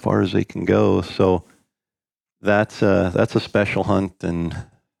as far as they can go. So that's a special hunt, and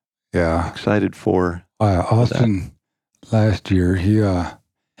excited for Austin that. Last year,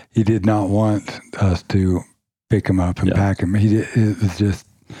 he did not want us to pick him up and pack him. It was just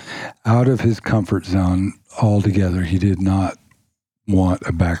out of his comfort zone altogether. He did not want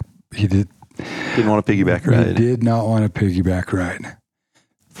a back. Didn't want a piggyback ride. He did not want a piggyback ride.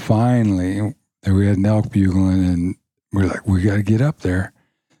 Finally, we had an elk bugling, and we're like, we got to get up there.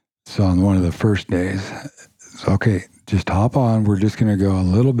 So on one of the first days, it's okay, just hop on. We're just going to go a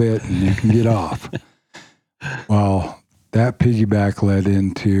little bit, and you can get off. Well, that piggyback led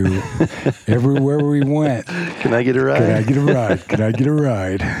into everywhere we went. Can I get a ride? Can I get a ride? Can I get a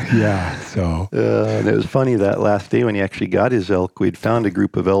ride? Yeah, so. And it was funny that last day when he actually got his elk, we'd found a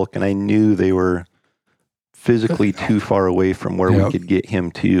group of elk, and I knew they were physically too far away from where we could get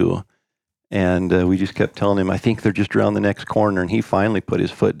him to. And we just kept telling him, I think they're just around the next corner. And he finally put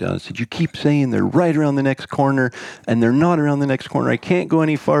his foot down and said, you keep saying they're right around the next corner, and they're not around the next corner. I can't go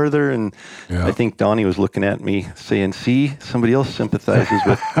any farther. And I think Donnie was looking at me saying, see, somebody else sympathizes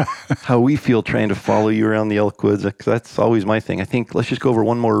with how we feel trying to follow you around the elk woods. That's always my thing. I think let's just go over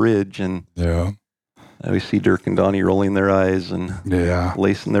one more ridge. And we see Dirk and Donnie rolling their eyes and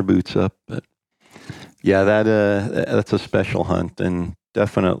lacing their boots up. But that's a special hunt, and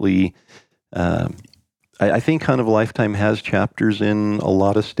definitely... I think Hunt of a Lifetime has chapters in a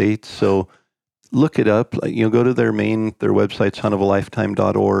lot of states, so look it up. Go to their website's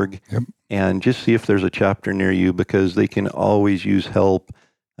huntofaLifetime.org, and just see if there's a chapter near you, because they can always use help,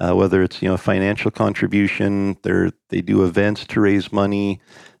 whether it's financial contribution. They do events to raise money.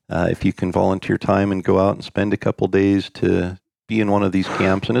 If you can volunteer time and go out and spend a couple days to be in one of these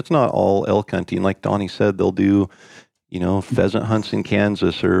camps, and it's not all elk hunting. Like Donnie said, they'll do pheasant hunts in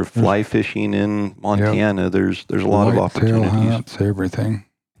Kansas or fly fishing in Montana. There's a lot of opportunities. Hunts, everything.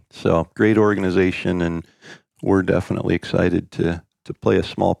 So great organization, and we're definitely excited to play a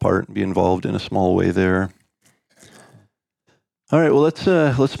small part and be involved in a small way there. All right, well, let's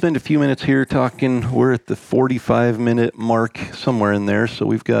spend a few minutes here talking. We're at the 45-minute mark, somewhere in there, so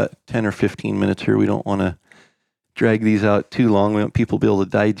we've got 10 or 15 minutes here. We don't want to drag these out too long. We want people to be able to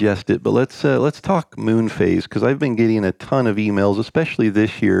digest it. But let's talk moon phase, because I've been getting a ton of emails, especially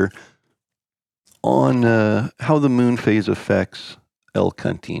this year, on how the moon phase affects elk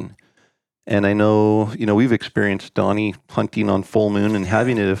hunting. And I know, we've experienced Donnie hunting on full moon and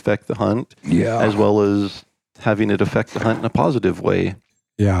having it affect the hunt, as well as having it affect the hunt in a positive way.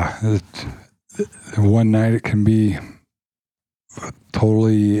 Yeah. One night it can be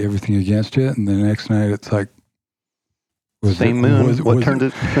totally everything against it, and the next night it's like, same moon. What turned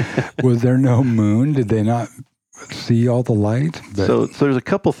it? Was there no moon? Did they not see all the light. But So there's a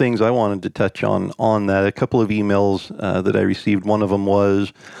couple things I wanted to touch on that. A couple of emails that I received. One of them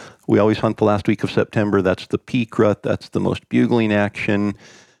was, we always hunt the last week of September. That's the peak rut. That's the most bugling action.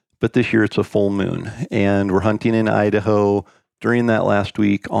 But this year it's a full moon, and we're hunting in Idaho during that last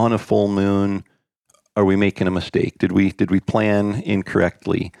week on a full moon. Are we making a mistake? Did we plan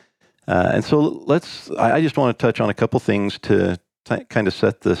incorrectly? And so I just want to touch on a couple things to kind of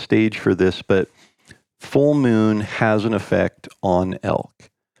set the stage for this. But full moon has an effect on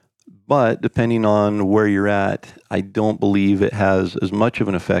elk. But depending on where you're at, I don't believe it has as much of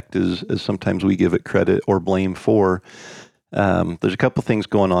an effect as sometimes we give it credit or blame for. There's a couple things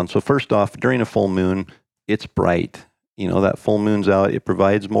going on. So first off, during a full moon, it's bright. That full moon's out. It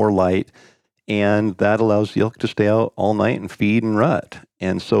provides more light, and that allows the elk to stay out all night and feed and rut.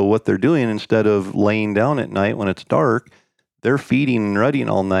 And so what they're doing, instead of laying down at night when it's dark, they're feeding and rutting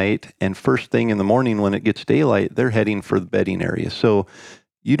all night. And first thing in the morning when it gets daylight, they're heading for the bedding area. So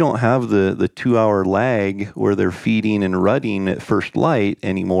you don't have the 2-hour lag where they're feeding and rutting at first light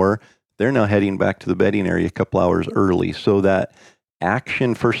anymore. They're now heading back to the bedding area a couple hours early. So that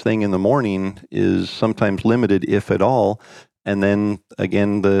action first thing in the morning is sometimes limited, if at all. And then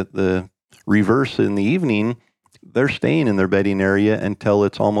again, the reverse in the evening, they're staying in their bedding area until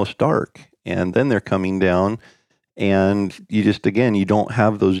it's almost dark. And then they're coming down, and you don't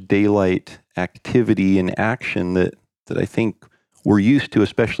have those daylight activity and action that I think we're used to,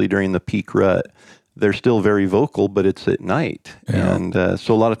 especially during the peak rut. They're still very vocal, but it's at night. Yeah. And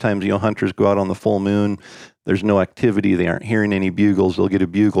so a lot of times, hunters go out on the full moon. There's no activity. They aren't hearing any bugles. They'll get a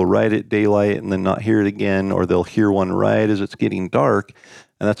bugle right at daylight and then not hear it again, or they'll hear one right as it's getting dark.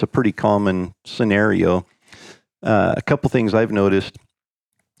 And that's a pretty common scenario. A couple things I've noticed.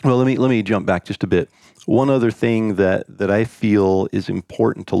 Well, let me jump back just a bit. One other thing that I feel is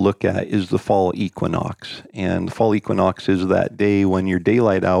important to look at is the fall equinox. And the fall equinox is that day when your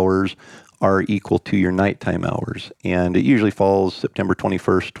daylight hours are equal to your nighttime hours. And it usually falls September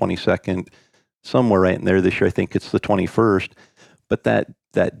 21st, 22nd, somewhere right in there. This year, I think it's the 21st. But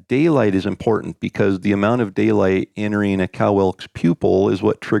that daylight is important because the amount of daylight entering a cow elk's pupil is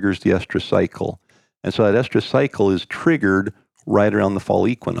what triggers the estrus cycle. And so that estrus cycle is triggered right around the fall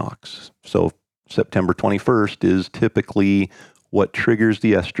equinox. So September 21st is typically what triggers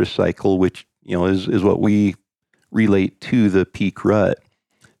the estrus cycle, which is what we relate to the peak rut.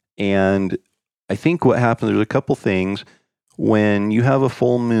 And I think what happens, there's a couple things. When you have a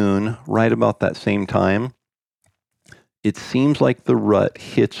full moon right about that same time, it seems like the rut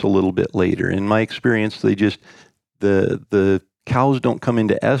hits a little bit later. In my experience, the cows don't come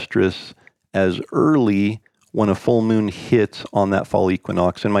into estrus as early when a full moon hits on that fall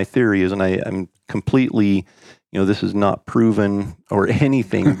equinox. And my theory is, and I'm completely, this is not proven or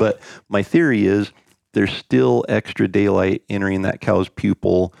anything, but my theory is there's still extra daylight entering that cow's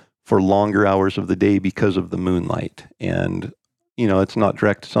pupil for longer hours of the day because of the moonlight. And, it's not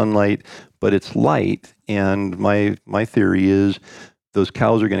direct sunlight, but it's light. And my theory is those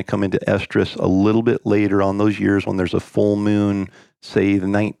cows are going to come into estrus a little bit later on those years when there's a full moon, say the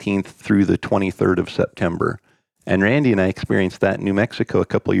 19th through the 23rd of September. And Randy and I experienced that in New Mexico a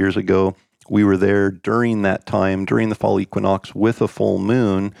couple of years ago. We were there during that time, during the fall equinox with a full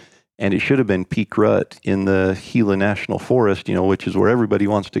moon, and it should have been peak rut in the Gila National Forest, which is where everybody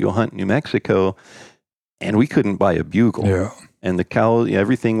wants to go hunt in New Mexico. And we couldn't buy a bugle. Yeah. And the cows,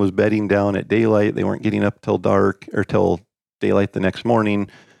 everything was bedding down at daylight. They weren't getting up till dark or till daylight the next morning.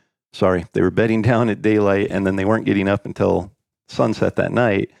 Sorry, they were bedding down at daylight, and then they weren't getting up until sunset that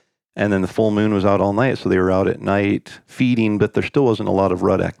night. And then the full moon was out all night, so they were out at night feeding, but there still wasn't a lot of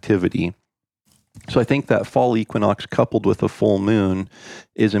rut activity. So I think that fall equinox coupled with a full moon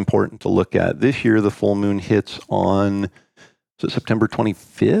is important to look at. This year, the full moon hits on September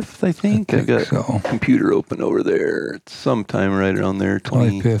 25th, I think. I got so. Computer open over there. It's sometime right around there.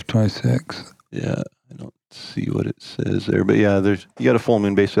 25th, 26th. Yeah, I don't see what it says there. But yeah, you got a full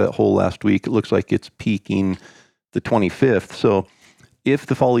moon basically that whole last week. It looks like it's peaking the 25th. So if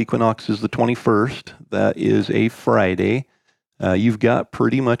the fall equinox is the 21st, that is a Friday, you've got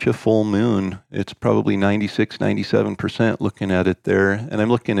pretty much a full moon. It's probably 96, 97% looking at it there. And I'm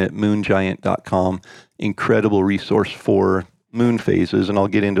looking at moongiant.com, incredible resource for moon phases. And I'll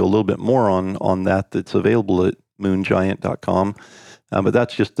get into a little bit more on that's available at moongiant.com. But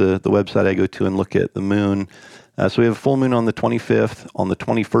that's just the website I go to and look at the moon. So we have a full moon on the 25th. On the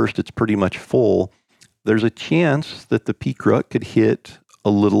 21st, it's pretty much full. There's a chance that the peak rut could hit a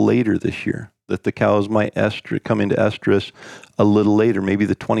little later this year, that the cows might come into estrus a little later, maybe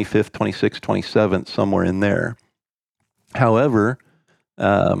the 25th, 26th, 27th, somewhere in there. However,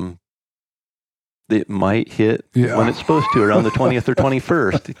 it might hit when it's supposed to, around the 20th or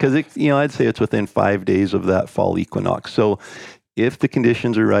 21st, because I'd say it's within 5 days of that fall equinox. So if the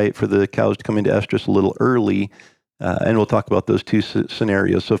conditions are right for the cows to come into estrus a little early, and we'll talk about those two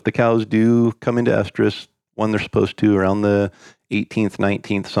scenarios. So if the cows do come into estrus when they're supposed to, around the 18th,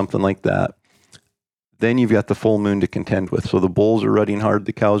 19th, something like that, then you've got the full moon to contend with. So the bulls are rutting hard,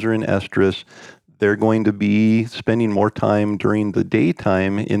 the cows are in estrus. They're going to be spending more time during the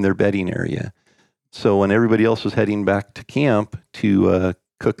daytime in their bedding area. So when everybody else is heading back to camp to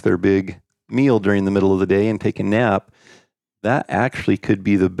cook their big meal during the middle of the day and take a nap, that actually could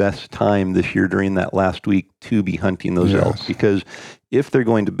be the best time this year during that last week to be hunting those elk. Because if they're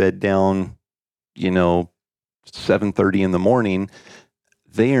going to bed down, 7:30 in the morning,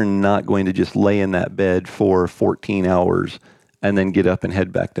 they are not going to just lay in that bed for 14 hours and then get up and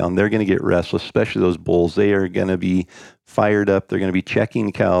head back down. They're going to get restless, especially those bulls. They are going to be fired up. They're going to be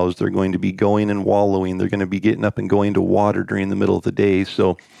checking cows. They're going to be going and wallowing. They're going to be getting up and going to water during the middle of the day.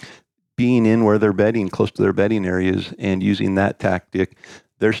 So being in where they're bedding, close to their bedding areas, and using that tactic,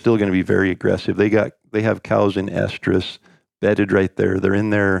 they're still going to be very aggressive. They have cows in estrus bedded right there. They're in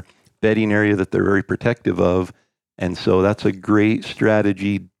their bedding area that they're very protective of. And so that's a great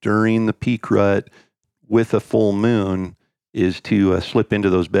strategy during the peak rut with a full moon, is to slip into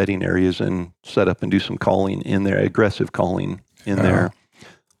those bedding areas and set up and do some calling in there, aggressive calling in there.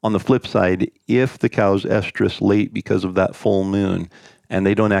 On the flip side, if the cow's estrus late because of that full moon, and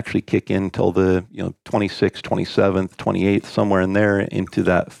they don't actually kick in till the 26th, 27th, 28th, somewhere in there into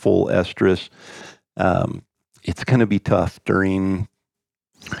that full estrus, it's going to be tough during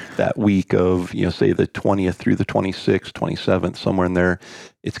that week of, say the 20th through the 26th, 27th, somewhere in there.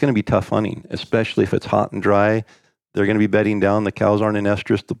 It's going to be tough hunting, especially if it's hot and dry. They're going to be bedding down. The cows aren't in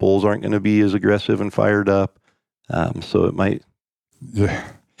estrus. The bulls aren't going to be as aggressive and fired up. So it might. Yeah.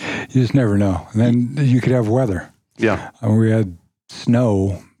 You just never know. And then you could have weather. Yeah. We had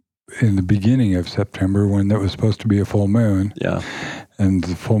snow in the beginning of September when that was supposed to be a full moon. Yeah. And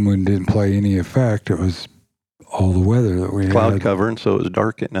the full moon didn't play any effect. It was all the weather that we had. Cloud cover, and so it was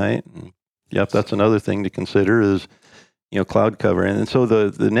dark at night. And that's another thing to consider is, cloud cover. And so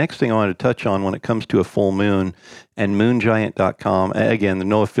the next thing I wanted to touch on when it comes to a full moon, and moongiant.com, again,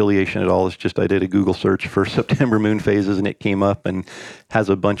 no affiliation at all. It's just I did a Google search for September moon phases and it came up and has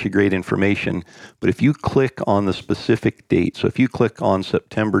a bunch of great information. But if you click on the specific date, so if you click on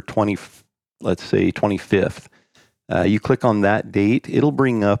September 25th, you click on that date, it'll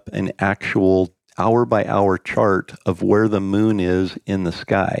bring up an actual hour by hour chart of where the moon is in the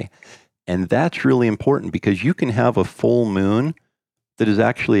sky. And that's really important because you can have a full moon that is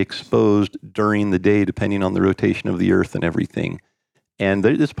actually exposed during the day, depending on the rotation of the earth and everything. And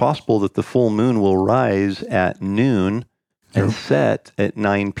it's possible that the full moon will rise at noon and set at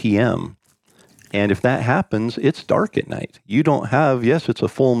 9 p.m. And if that happens, it's dark at night. You don't have, it's a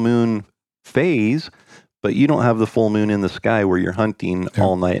full moon phase, but you don't have the full moon in the sky where you're hunting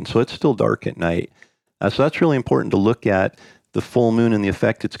all night. And so it's still dark at night. So that's really important to look at the full moon and the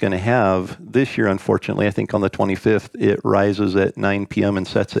effect it's going to have. This year, unfortunately, I think on the 25th, it rises at 9 p.m. and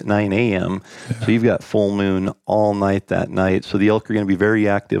sets at 9 a.m. Yeah. So you've got full moon all night that night. So the elk are going to be very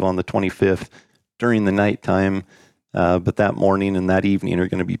active on the 25th during the nighttime, but that morning and that evening are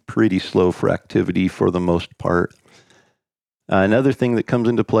going to be pretty slow for activity for the most part. Another thing that comes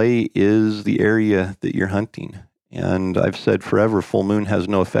into play is the area that you're hunting. And I've said forever, full moon has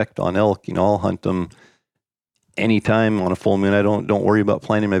no effect on elk. I'll hunt them anytime on a full moon. I don't worry about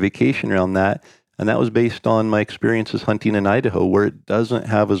planning my vacation around that. And that was based on my experiences hunting in Idaho, where it doesn't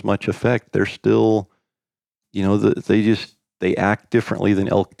have as much effect. They're still, they act differently than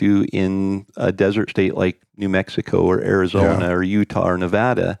elk do in a desert state like New Mexico or Arizona or Utah or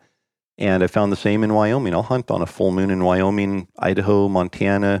Nevada. And I found the same in Wyoming. I'll hunt on a full moon in Wyoming, Idaho,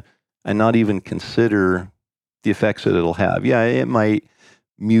 Montana, and not even consider the effects that it'll have. Yeah, it might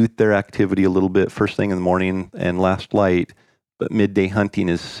mute their activity a little bit first thing in the morning and last light, but midday hunting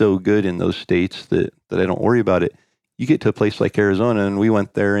is so good in those states that I don't worry about it. You get to a place like Arizona, and we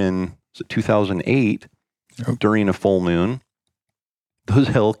went there in 2008 during a full moon. Those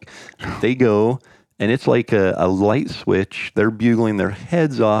elk, they go, and it's like a light switch. They're bugling their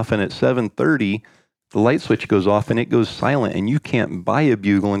heads off, and at 7:30, the light switch goes off, and it goes silent, and you can't buy a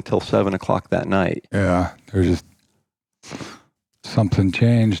bugle until 7 o'clock that night. Yeah, there's just something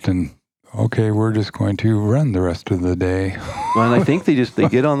changed, and okay, we're just going to run the rest of the day. Well, and I think they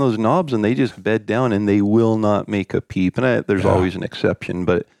get on those knobs, and they just bed down, and they will not make a peep. And there's always an exception,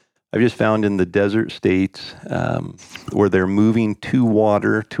 but I've just found in the desert states where they're moving to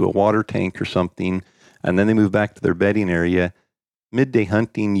a water tank or something, and then they move back to their bedding area, midday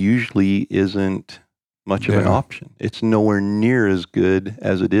hunting usually isn't much of an option. It's nowhere near as good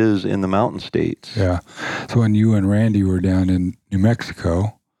as it is in the mountain states. Yeah. So when you and Randy were down in New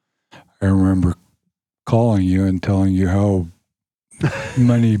Mexico, I remember calling you and telling you how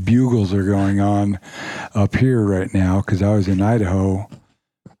many bugles are going on up here right now, because I was in Idaho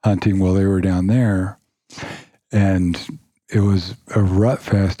hunting while they were down there, and it was a rut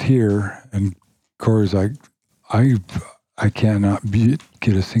fest here, and Corey's like, I cannot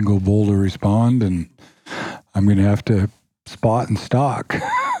get a single bull to respond, and I'm going to have to spot and stalk.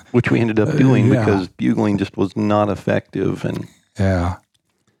 Which we ended up doing because bugling just was not effective. And yeah.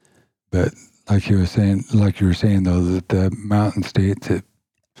 But like you were saying though, that the mountain states,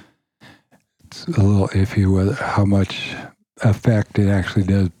 it's a little iffy with how much effect it actually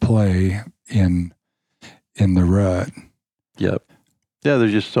does play in the rut. Yep. Yeah,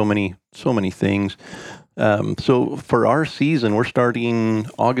 there's just so many things. So for our season, we're starting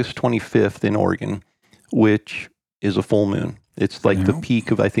August 25th in Oregon, which is a full moon. It's like the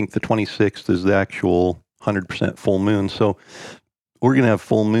peak of, I think the 26th is the actual 100% full moon. So we're going to have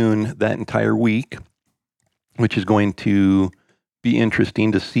full moon that entire week, which is going to be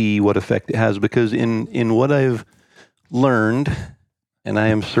interesting to see what effect it has, because in what I've learned, and I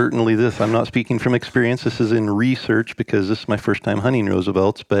am certainly I'm not speaking from experience, this is in research because this is my first time hunting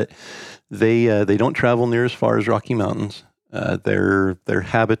Roosevelts, but they don't travel near as far as Rocky Mountains. Their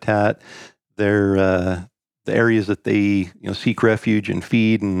habitat, the areas that they seek refuge and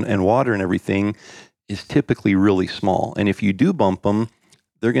feed and water and everything is typically really small. And if you do bump them,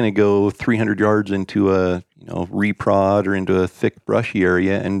 they're going to go 300 yards into a reprod or into a thick brushy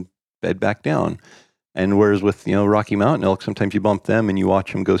area and bed back down. And whereas with Rocky Mountain elk, sometimes you bump them and you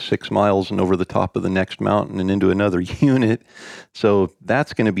watch them go 6 miles and over the top of the next mountain and into another unit. So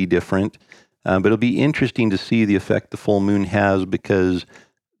that's going to be different. But it'll be interesting to see the effect the full moon has, because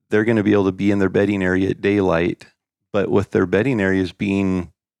they're going to be able to be in their bedding area at daylight. But with their bedding areas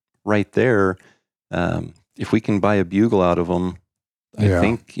being right there, if we can buy a bugle out of them, I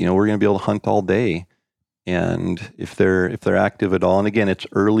think we're going to be able to hunt all day. And if they're active at all, and again, it's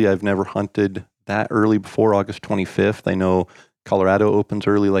early. I've never hunted that early before August 25th. I know Colorado opens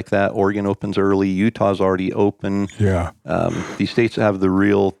early like that. Oregon opens early. Utah's already open. Yeah. These states that have the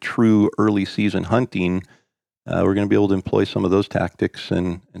real, true early season hunting, we're going to be able to employ some of those tactics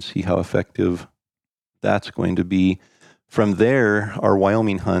and see how effective that's going to be. From there, our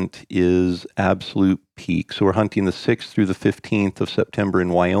Wyoming hunt is absolute peak. So we're hunting the 6th through the 15th of September in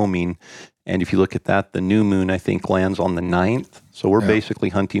Wyoming. And if you look at that, the new moon, I think, lands on the 9th. So we're basically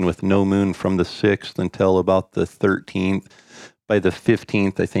hunting with no moon from the 6th until about the 13th. By the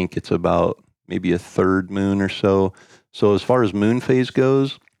 15th, I think it's about maybe a third moon or so. So as far as moon phase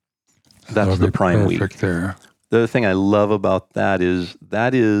goes, that's the prime week. There. The other thing I love about that is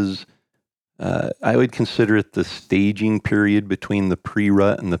I would consider it the staging period between the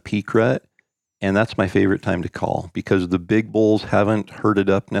pre-rut and the peak rut. And that's my favorite time to call, because the big bulls haven't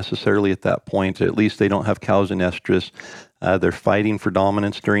herded up necessarily at that point. At least they don't have cows in estrus. They're fighting for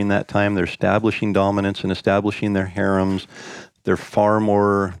dominance during that time. They're establishing dominance and establishing their harems. They're far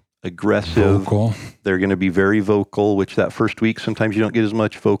more aggressive. Vocal. They're going to be very vocal, which that first week, sometimes you don't get as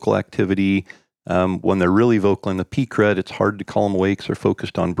much vocal activity. When they're really vocal in the peak rut, it's hard to call them away because they're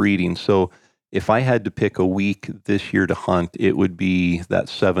focused on breeding. So if I had to pick a week this year to hunt, it would be that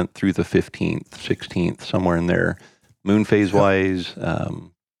 7th through the 15th, 16th, somewhere in there. Moon phase wise,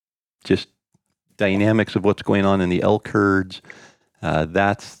 just dynamics of what's going on in the elk herds.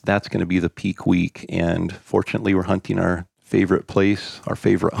 That's going to be the peak week. And fortunately, we're hunting our favorite place, our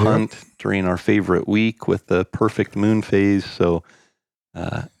favorite hunt during our favorite week with the perfect moon phase. So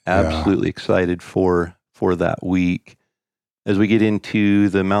absolutely excited for that week. As we get into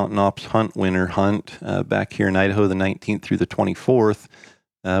the Mountain Ops Hunt Winter Hunt back here in Idaho, the 19th through the 24th,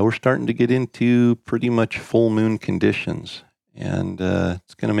 we're starting to get into pretty much full moon conditions. And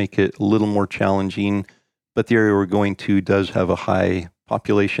it's going to make it a little more challenging. But the area we're going to does have a high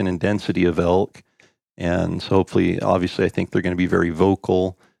population and density of elk. And so hopefully, obviously, I think they're going to be very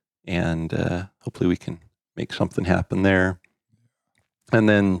vocal. And hopefully we can make something happen there. And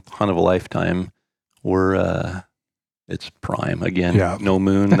then Hunt of a Lifetime, it's prime again. No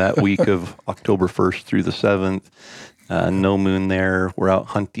moon that week of October 1st through the 7th. No moon there. We're out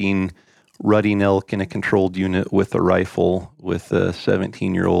hunting rutting elk in a controlled unit with a rifle with a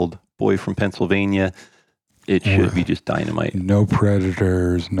 17-year-old boy from Pennsylvania. It should be just dynamite. No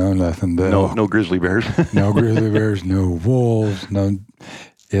predators, no nothing. No grizzly bears. No grizzly bears, no wolves. No,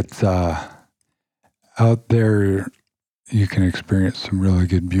 it's out there. You can experience some really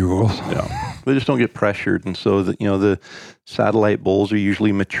good bugles. Yeah. they just don't get pressured. And so the satellite bulls are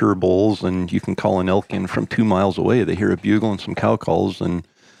usually mature bulls, and you can call an elk in from 2 miles away. They hear a bugle and some cow calls, and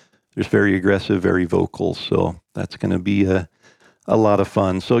they're very aggressive, very vocal. So that's going to be a lot of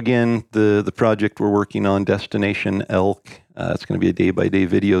fun. So again, the project we're working on, Destination Elk, it's going to be a day-by-day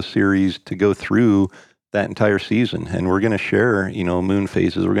video series to go through that entire season. And we're going to share, moon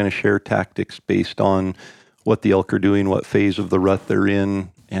phases. We're going to share tactics based on what the elk are doing, what phase of the rut they're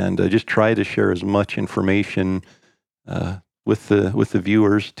in, and just try to share as much information with the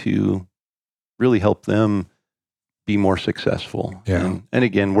viewers to really help them be more successful. Yeah. And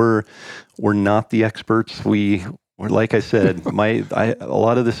again, we're not the experts. We're like I said, a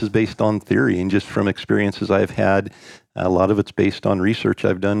lot of this is based on theory and just from experiences I've had. A lot of it's based on research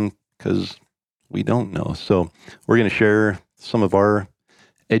I've done because we don't know. So we're going to share some of our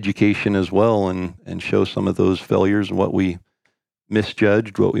education as well and show some of those failures and what we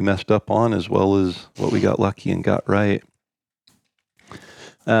misjudged, what we messed up on, as well as what we got lucky and got right.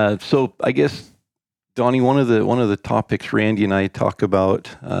 So I guess, Donnie, one of the topics Randy and I talk about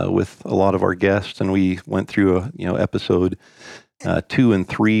with a lot of our guests, and we went through episode 2 and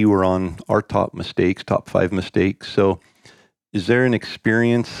 3 were on our top 5 mistakes. So is there an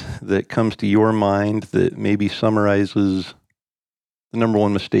experience that comes to your mind that maybe summarizes the number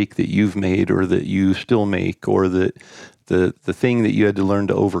one mistake that you've made or that you still make, or that the thing that you had to learn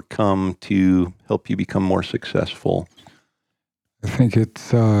to overcome to help you become more successful? I think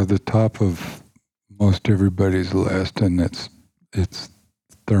it's the top of most everybody's list, and it's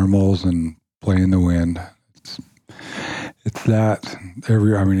thermals and playing the wind. It's that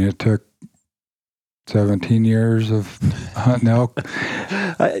it took 17 years of hunting elk.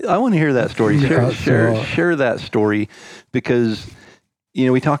 I want to hear that story. Share that story, because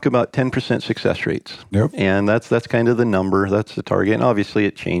we talk about 10% success rates. Yep. And that's kind of the number. That's the target. And obviously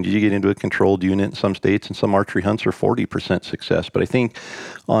it changes. You get into a controlled unit in some states, and some archery hunts are 40% success. But I think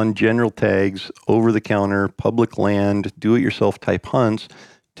on general tags, over-the-counter, public land, do-it-yourself type hunts,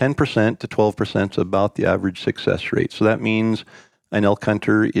 10% to 12% is about the average success rate. So that means an elk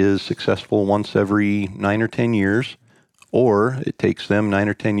hunter is successful once every 9 or 10 years, or it takes them 9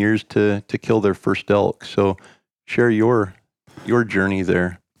 or 10 years to kill their first elk. So share your journey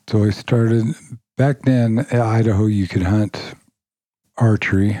there. So I started back then in Idaho. You could hunt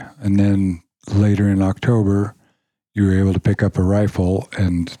archery, and then later in October, you were able to pick up a rifle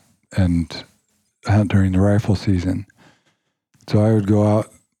and hunt during the rifle season. So I would go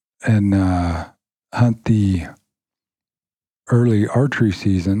out and hunt the early archery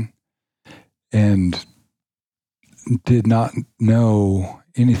season, and did not know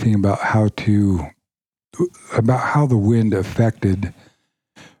anything about how the wind affected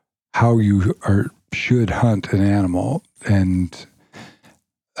how you should hunt an animal. And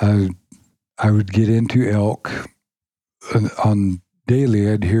I would get into elk on daily.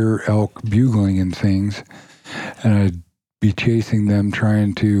 I'd hear elk bugling and things, and I'd be chasing them,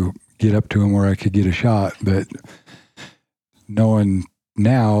 trying to get up to them where I could get a shot. But knowing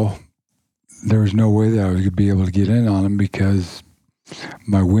now, there was no way that I would be able to get in on them because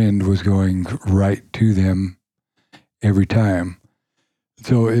my wind was going right to them every time.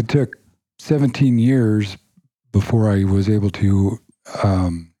 So it took 17 years before I was able to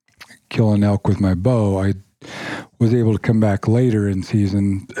kill an elk with my bow. I was able to come back later in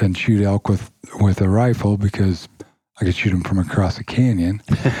season and shoot elk with a rifle because I could shoot them from across a canyon.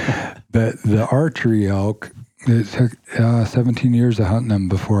 But the archery elk, it took 17 years of hunting them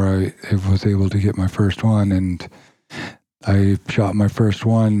before I was able to get my first one. And I shot my first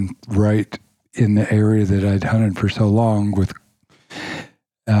one right in the area that I'd hunted for so long with,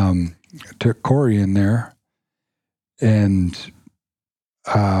 took Corey in there, and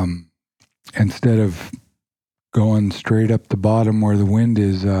instead of going straight up the bottom where the wind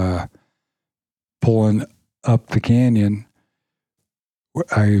is pulling up the canyon,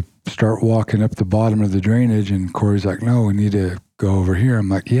 I start walking up the bottom of the drainage, and Corey's like, no, we need to go over here. I'm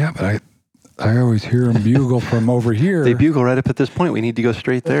like, yeah, but I always hear them bugle from over here. They bugle right up at this point. We need to go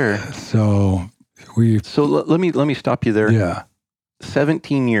straight there. So let me stop you there. Yeah.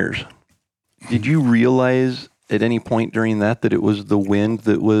 17 years. Did you realize at any point during that it was the wind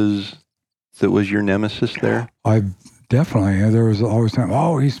that was your nemesis there? I definitely. There was always time.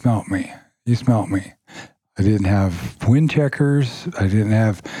 Oh, he smelt me. I didn't have wind checkers.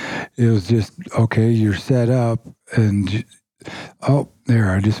 It was just, okay, you're set up, and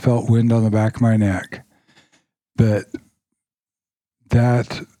there, I just felt wind on the back of my neck. But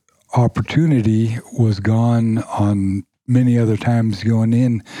that opportunity was gone on many other times going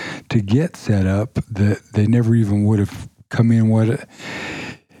in to get set up that they never even would have come in.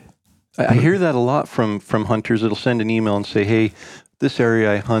 I hear that a lot from hunters. It'll send an email and say, hey, this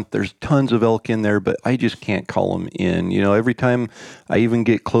area I hunt, there's tons of elk in there, but I just can't call them in. Every time I even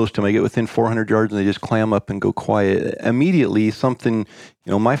get close to them, I get within 400 yards and they just clam up and go quiet. Immediately,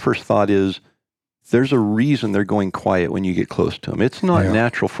 my first thought is, there's a reason they're going quiet when you get close to them. It's not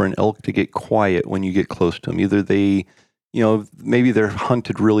natural for an elk to get quiet when you get close to them. Either they, maybe they're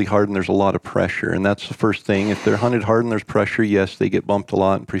hunted really hard and there's a lot of pressure, and that's the first thing. If they're hunted hard and there's pressure, yes, they get bumped a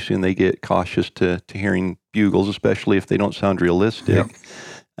lot, and pretty soon they get cautious to hearing bugles, especially if they don't sound realistic.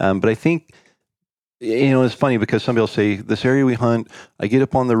 Yep. But I think, it's funny because somebody will say, this area we hunt, I get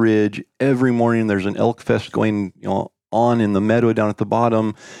up on the ridge, every morning there's an elk fest going, on in the meadow down at the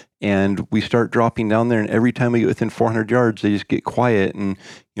bottom, and we start dropping down there, and every time we get within 400 yards, they just get quiet. And,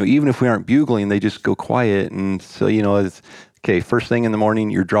 even if we aren't bugling, they just go quiet. And so, it's, okay, first thing in the morning,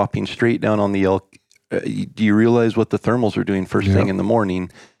 you're dropping straight down on the elk. Do you realize what the thermals are doing first thing in the morning?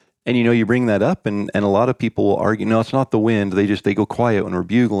 And, you bring that up, and a lot of people will argue, no, it's not the wind. They go quiet when we're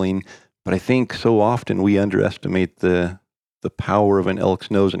bugling. But I think so often we underestimate the power of an elk's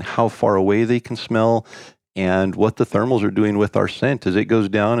nose and how far away they can smell, and what the thermals are doing with our scent. As it goes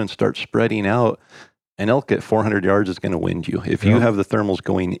down and starts spreading out, an elk at 400 yards is going to wind you. If you have the thermals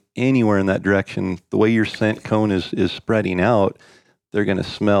going anywhere in that direction, the way your scent cone is spreading out, they're going to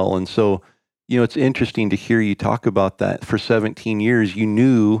smell. And so, it's interesting to hear you talk about that. For 17 years, you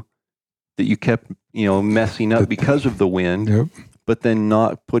knew that you kept, messing up because of the wind, but then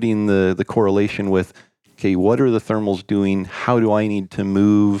not putting the correlation with, okay, what are the thermals doing? How do I need to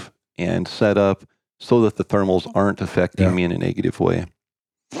move and set up so that the thermals aren't affecting me in a negative way?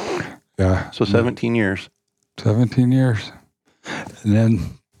 Yeah. So 17 years. 17 years. And then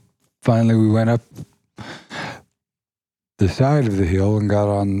finally we went up the side of the hill and got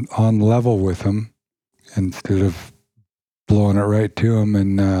on level with them instead of blowing it right to him.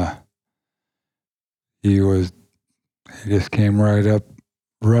 And he just came right up,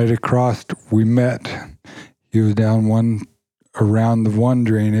 right across. We met. He was down around the one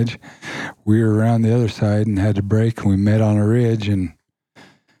drainage. We were around the other side and had to break, and we met on a ridge, and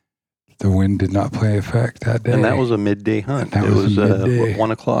the wind did not play effect that day. And that was a midday hunt. It was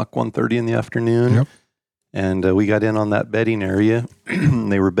 1 o'clock, 1:30 in the afternoon. Yep. And we got in on that bedding area.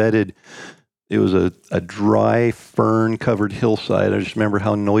 They were bedded. It was a dry, fern-covered hillside. I just remember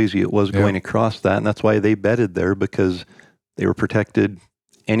how noisy it was going across that, and that's why they bedded there, because they were protected.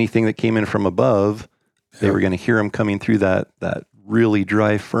 Anything that came in from above, they were going to hear them coming through that really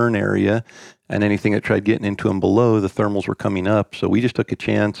dry fern area, and anything that tried getting into them below, the thermals were coming up. So we just took a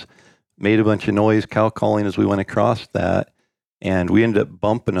chance, made a bunch of noise, cow calling as we went across that, and we ended up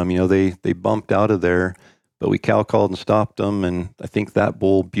bumping them. They bumped out of there, but we cow called and stopped them, and I think that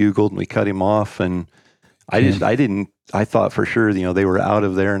bull bugled, and we cut him off. And I thought for sure, they were out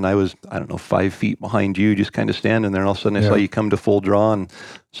of there, and I was, 5 feet behind you, just kind of standing there, and all of a sudden I saw you come to full draw and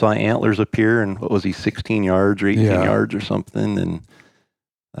saw antlers appear, and what was he, 16 yards or 18 yards or something, and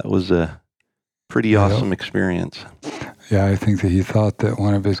that was a pretty awesome experience. Yeah, I think that he thought that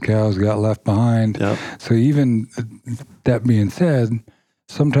one of his cows got left behind. Yep. So even that being said,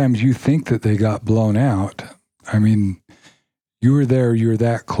 sometimes you think that they got blown out. I mean, you were there, you're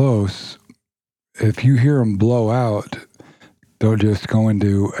that close. If you hear them blow out, don't just go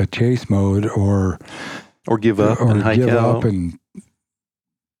into a chase mode or give up and hike out. And,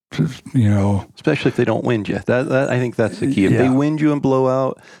 especially if they don't wind you. That I think that's the key. If they wind you and blow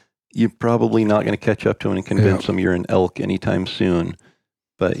out, you're probably not going to catch up to them and convince them you're an elk anytime soon.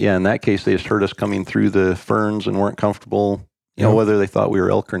 But in that case, they just heard us coming through the ferns and weren't comfortable. Whether they thought we were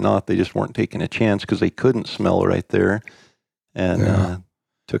elk or not, they just weren't taking a chance because they couldn't smell right there, and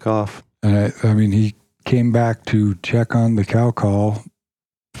took off. And I mean, he came back to check on the cow call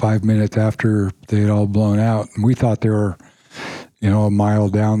 5 minutes after they had all blown out. And we thought they were, a mile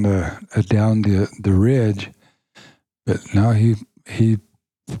down the ridge. But no, he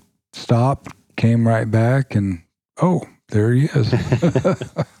stopped, came right back, and there he is.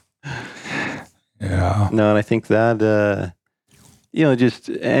 Yeah. No, and I think that,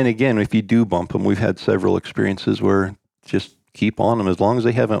 and again, if you do bump them, we've had several experiences where just keep on them. As long as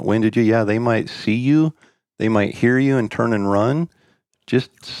they haven't winded you, they might see you, they might hear you and turn and run.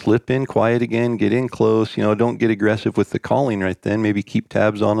 Just slip in quiet again, get in close, don't get aggressive with the calling right then. Maybe keep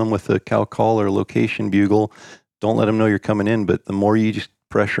tabs on them with a cow call or a location bugle. Don't let them know you're coming in, but the more you just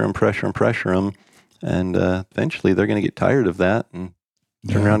pressure them, and eventually they're going to get tired of that and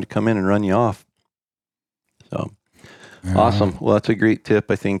turn around to come in and run you off. So awesome. Well, that's a great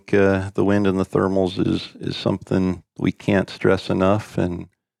tip. I think the wind and the thermals is something we can't stress enough, and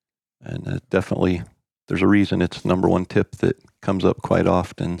definitely there's a reason it's number one tip that comes up quite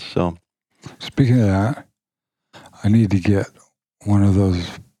often. So Speaking of that, I need to get one of those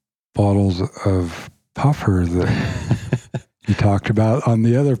bottles of puffer that you talked about on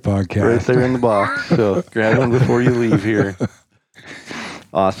the other podcast. Right there in the box. So grab one before you leave here.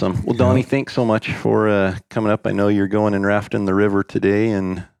 Awesome. Well, Donnie, thanks so much for coming up. I know you're going and rafting the river today,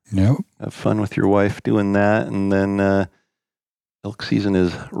 and have fun with your wife doing that. And then elk season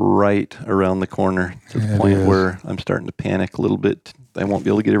is right around the corner to the point where I'm starting to panic a little bit. I won't be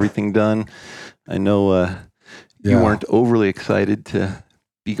able to get everything done. I know you weren't overly excited to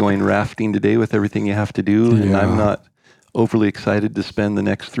be going rafting today with everything you have to do, and I'm not overly excited to spend the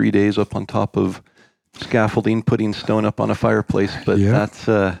next 3 days up on top of scaffolding, putting stone up on a fireplace. But that's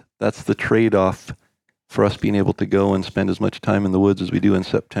the trade-off for us being able to go and spend as much time in the woods as we do in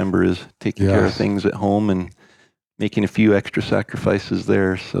September, is taking care of things at home and making a few extra sacrifices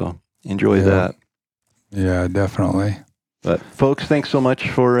there. So enjoy that. Yeah, definitely. But folks, thanks so much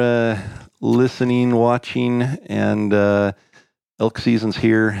for listening, watching, and elk season's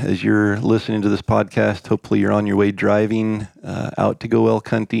here as you're listening to this podcast. Hopefully you're on your way driving out to go elk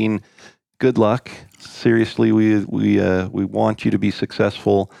hunting. Good luck. Seriously, we want you to be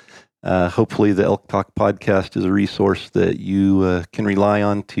successful. Hopefully the Elk Talk podcast is a resource that you can rely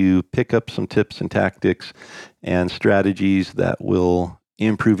on to pick up some tips and tactics and strategies that will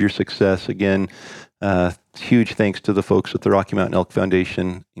improve your success. Again, huge thanks to the folks at the Rocky Mountain Elk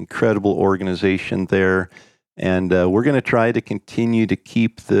Foundation. Incredible organization there. And we're going to try to continue to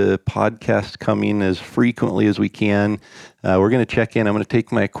keep the podcast coming as frequently as we can. We're going to check in. I'm going to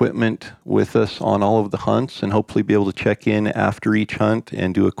take my equipment with us on all of the hunts and hopefully be able to check in after each hunt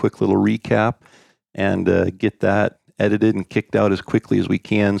and do a quick little recap and get that edited and kicked out as quickly as we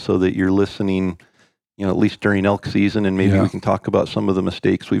can so that you're listening, at least during elk season, and maybe we can talk about some of the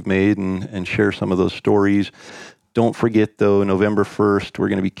mistakes we've made and share some of those stories. Don't forget, though, November 1st, we're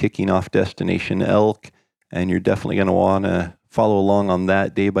going to be kicking off Destination Elk. And you're definitely going to want to follow along on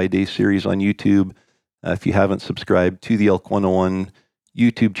that day-by-day series on YouTube. If you haven't subscribed to the Elk 101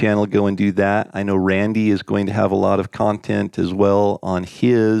 YouTube channel, go and do that. I know Randy is going to have a lot of content as well on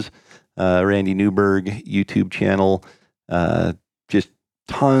his Randy Newberg YouTube channel. Just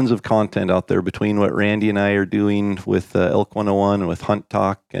tons of content out there between what Randy and I are doing with Elk 101 and with Hunt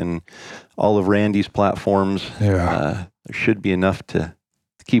Talk and all of Randy's platforms. There should be enough to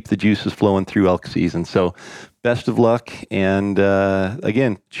keep the juices flowing through elk season. So best of luck. And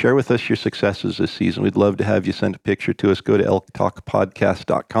again, share with us your successes this season. We'd love to have you send a picture to us. Go to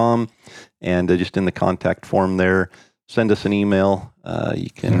elktalkpodcast.com and just in the contact form there, send us an email. You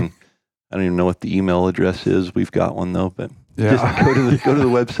can, I don't even know what the email address is. We've got one though, but just go to the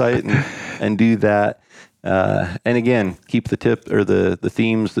website and do that. And again, keep the tip or the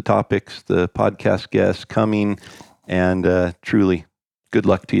themes, the topics, the podcast guests coming, and truly good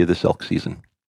luck to you this elk season.